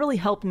 So that really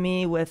helped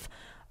me with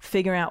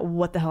figuring out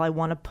what the hell I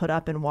want to put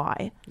up and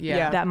why.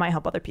 That might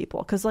help other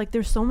people, because like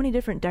there's so many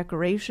different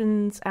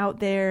decorations out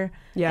there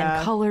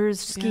and colors,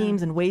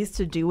 schemes, and ways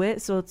to do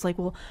it. So it's like,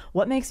 well,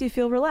 what makes you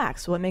feel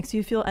relaxed? What makes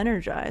you feel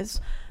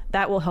energized?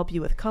 That will help you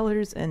with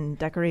colors and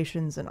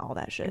decorations and all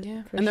that shit.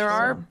 And there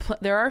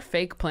are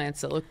fake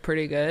plants that look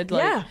pretty good.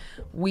 Like,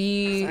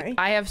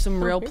 I have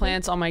some real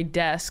plants on my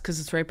desk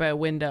because it's right by a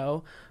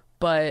window.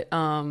 But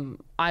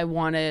I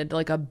wanted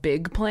like a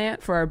big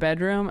plant for our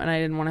bedroom, and I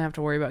didn't want to have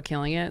to worry about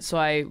killing it. So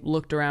I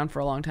looked around for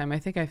a long time. I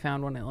think I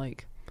found one at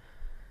like,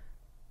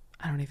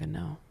 I don't even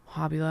know,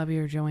 Hobby Lobby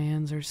or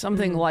Joann's or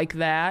something like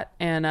that.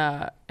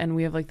 And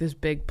we have like this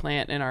big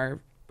plant in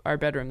our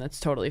bedroom that's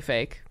totally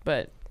fake,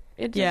 but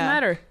it doesn't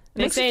matter.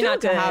 They say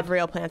not to have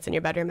real plants in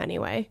your bedroom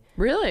anyway.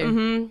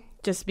 Really?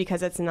 Just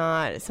because it's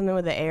not something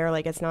with the air,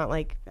 like it's not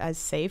like as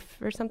safe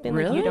or something.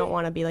 Really? Like you don't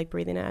want to be like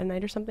breathing it at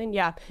night or something.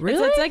 Yeah.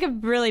 Really? It's like a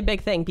really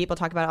big thing. People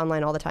talk about it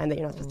online all the time that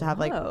you're not supposed to have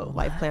like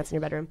live plants in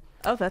your bedroom.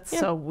 Oh, that's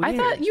so weird. I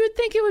thought you would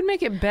think it would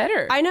make it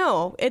better. I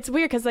know. It's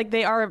weird because like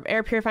they are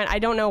air purifying. I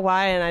don't know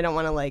why, and I don't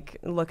want to like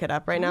look it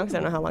up right now because I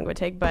don't know how long it would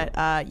take. But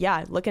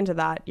look into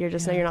that. You're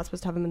just you're not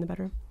supposed to have them in the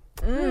bedroom.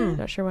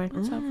 Not sure why.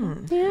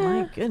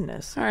 My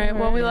goodness. All right.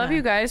 Well, we love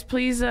you guys.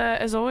 Please,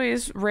 as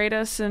always, rate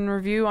us and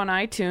review on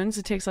iTunes.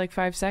 It takes like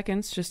 5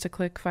 seconds just to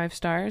click 5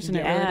 stars, and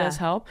it really does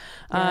help.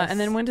 And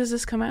then when does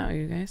this come out,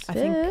 you guys?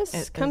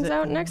 This comes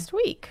out next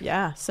week.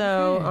 Yeah.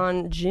 So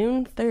on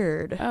June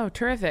 3rd. Oh,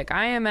 terrific.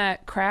 I am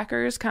at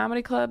Crackers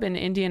Comedy Club in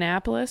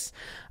Indianapolis,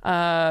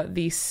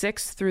 the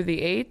 6th through the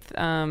 8th.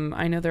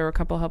 I know there were a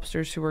couple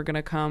helpsters who were going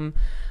to come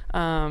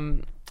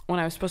when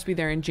I was supposed to be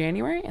there in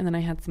January, and then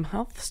I had some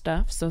health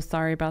stuff, so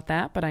sorry about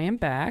that, but I am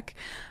back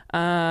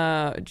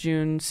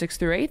June 6th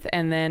through 8th,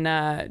 and then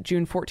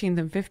June 14th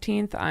and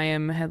 15th, I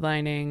am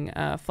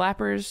headlining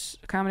Flappers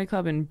Comedy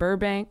Club in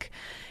Burbank,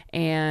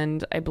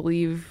 and I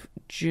believe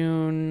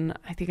June,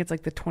 I think it's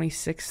like the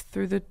 26th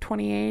through the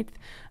 28th,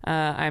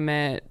 I'm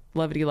at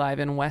Levity Live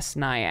in West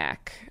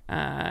Nyack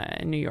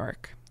in New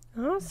York.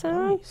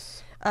 Awesome.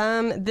 Nice.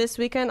 This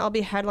weekend, I'll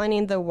be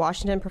headlining the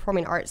Washington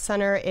Performing Arts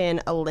Center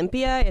in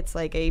Olympia. It's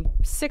like a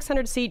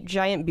 600-seat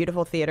giant,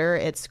 beautiful theater.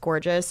 It's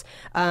gorgeous.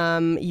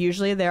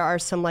 Usually there are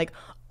some like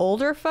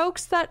older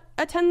folks that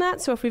attend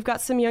that. So if we've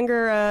got some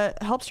younger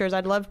helpsters,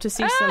 I'd love to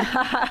see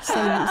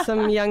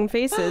some young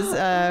faces.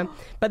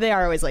 But they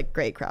are always like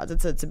great crowds.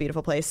 It's a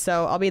beautiful place.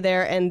 So I'll be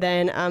there. And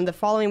then the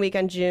following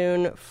weekend,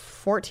 June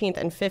 14th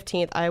and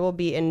 15th, I will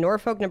be in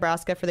Norfolk,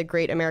 Nebraska for the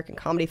Great American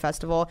Comedy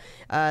Festival.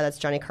 That's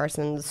Johnny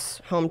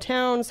Carson's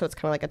hometown. So it's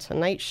kind of like a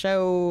Tonight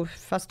Show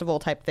festival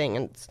type thing.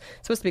 And it's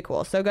supposed to be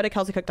cool. So go to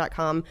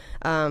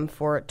kelseycook.com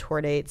for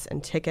tour dates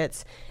and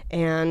tickets.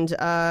 And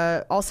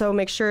also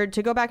make sure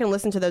to go back and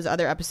listen to those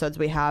other episodes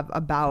we have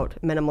about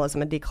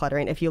minimalism and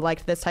decluttering. If you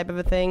liked this type of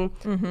a thing,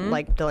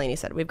 like Delanie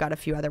said, we've got a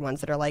few other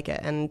ones that are like it,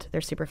 and they're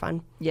super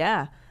fun.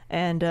 Yeah.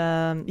 And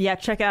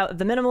check out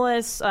The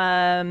Minimalists,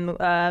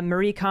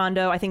 Marie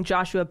Kondo. I think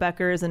Joshua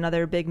Becker is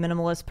another big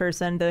minimalist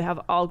person. They have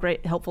all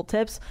great helpful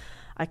tips.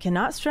 I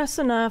cannot stress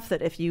enough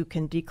that if you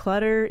can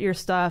declutter your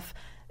stuff,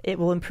 it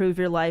will improve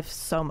your life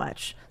so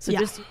much. So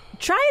just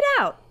try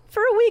it out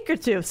for a week or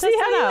two. See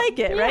how you like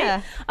it,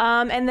 right?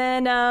 And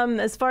then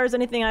as far as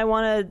anything I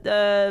want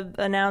to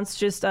announce,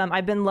 just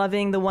I've been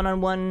loving the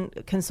one-on-one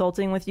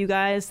consulting with you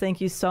guys.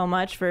 Thank you so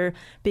much for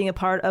being a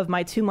part of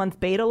my 2-month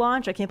beta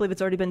launch. I can't believe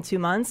it's already been 2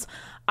 months.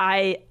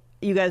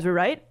 You guys were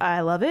right. I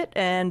love it,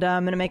 and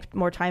I'm going to make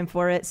more time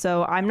for it.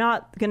 So I'm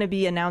not going to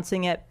be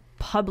announcing it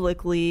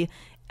publicly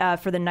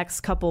for the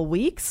next couple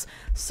weeks.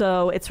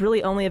 So it's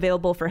really only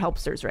available for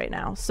helpsters right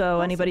now. So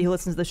awesome. Anybody who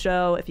listens to the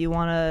show, if you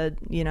want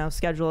to,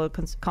 schedule a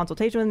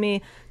consultation with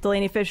me,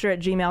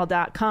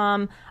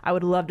 DelanieFischer@gmail.com. I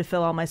would love to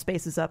fill all my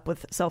spaces up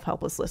with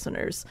self-helpless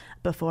listeners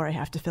before I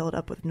have to fill it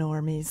up with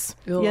normies.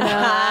 Go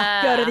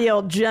to the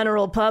old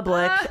general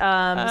public.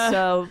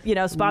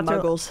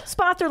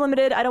 Spots are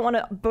limited. I don't want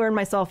to burn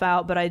myself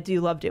out, but I do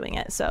love doing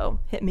it. So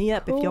hit me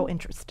up if you're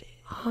interested.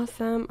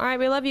 Awesome. All right,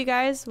 we love you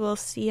guys. We'll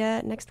see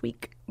you next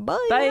week. Bye.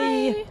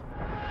 Bye.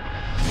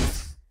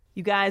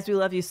 You guys, we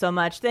love you so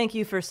much. Thank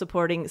you for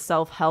supporting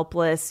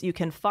Self-Helpless. You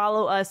can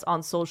follow us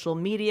on social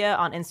media,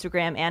 on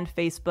Instagram and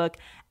Facebook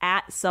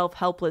at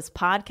Self-Helpless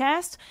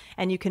Podcast.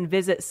 And you can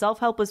visit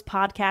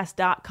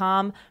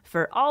selfhelplesspodcast.com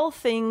for all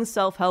things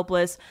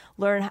self-helpless.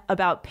 Learn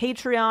about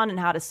Patreon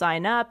and how to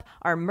sign up.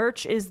 Our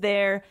merch is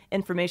there.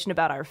 Information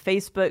about our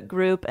Facebook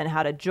group and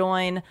how to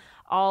join.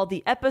 All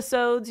the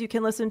episodes you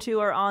can listen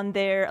to are on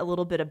there, a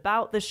little bit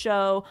about the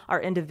show.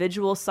 Our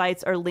individual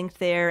sites are linked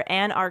there,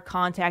 and our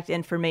contact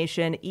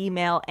information,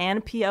 email,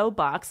 and P.O.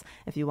 box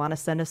if you want to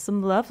send us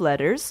some love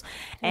letters.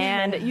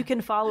 And you can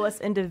follow us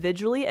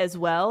individually as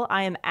well.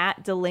 I am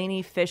at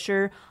Delanie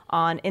Fischer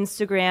on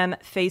Instagram,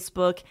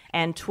 Facebook,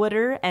 and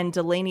Twitter, and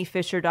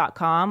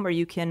DelanieFischer.com, where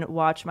you can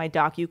watch my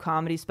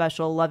docu-comedy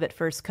special, Love at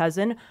First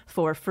Cousin,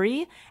 for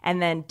free.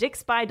 And then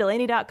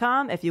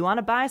DicksByDelanie.com if you want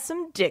to buy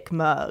some dick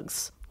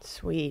mugs.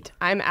 Sweet.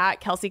 I'm at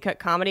Kelsey Cook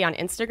Comedy on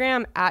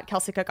Instagram, at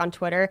Kelsey Cook on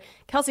Twitter,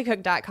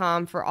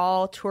 kelseycook.com for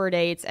all tour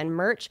dates and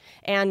merch.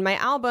 And my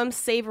album,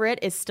 Savor It,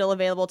 is still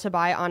available to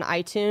buy on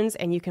iTunes.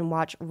 And you can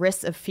watch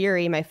Wrists of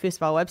Fury, my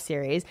foosball web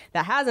series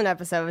that has an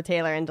episode with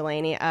Taylor and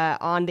Delanie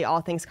on the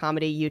All Things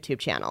Comedy YouTube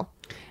channel.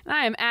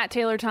 I am at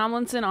Taylor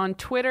Tomlinson on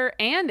Twitter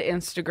and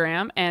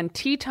Instagram, and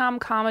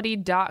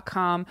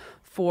ttomcomedy.com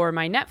for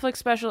my Netflix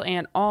special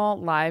and all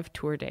live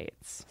tour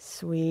dates.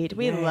 Sweet.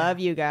 We love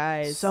you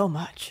guys so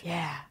much.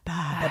 Yeah.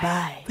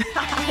 Bye.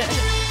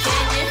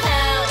 Bye.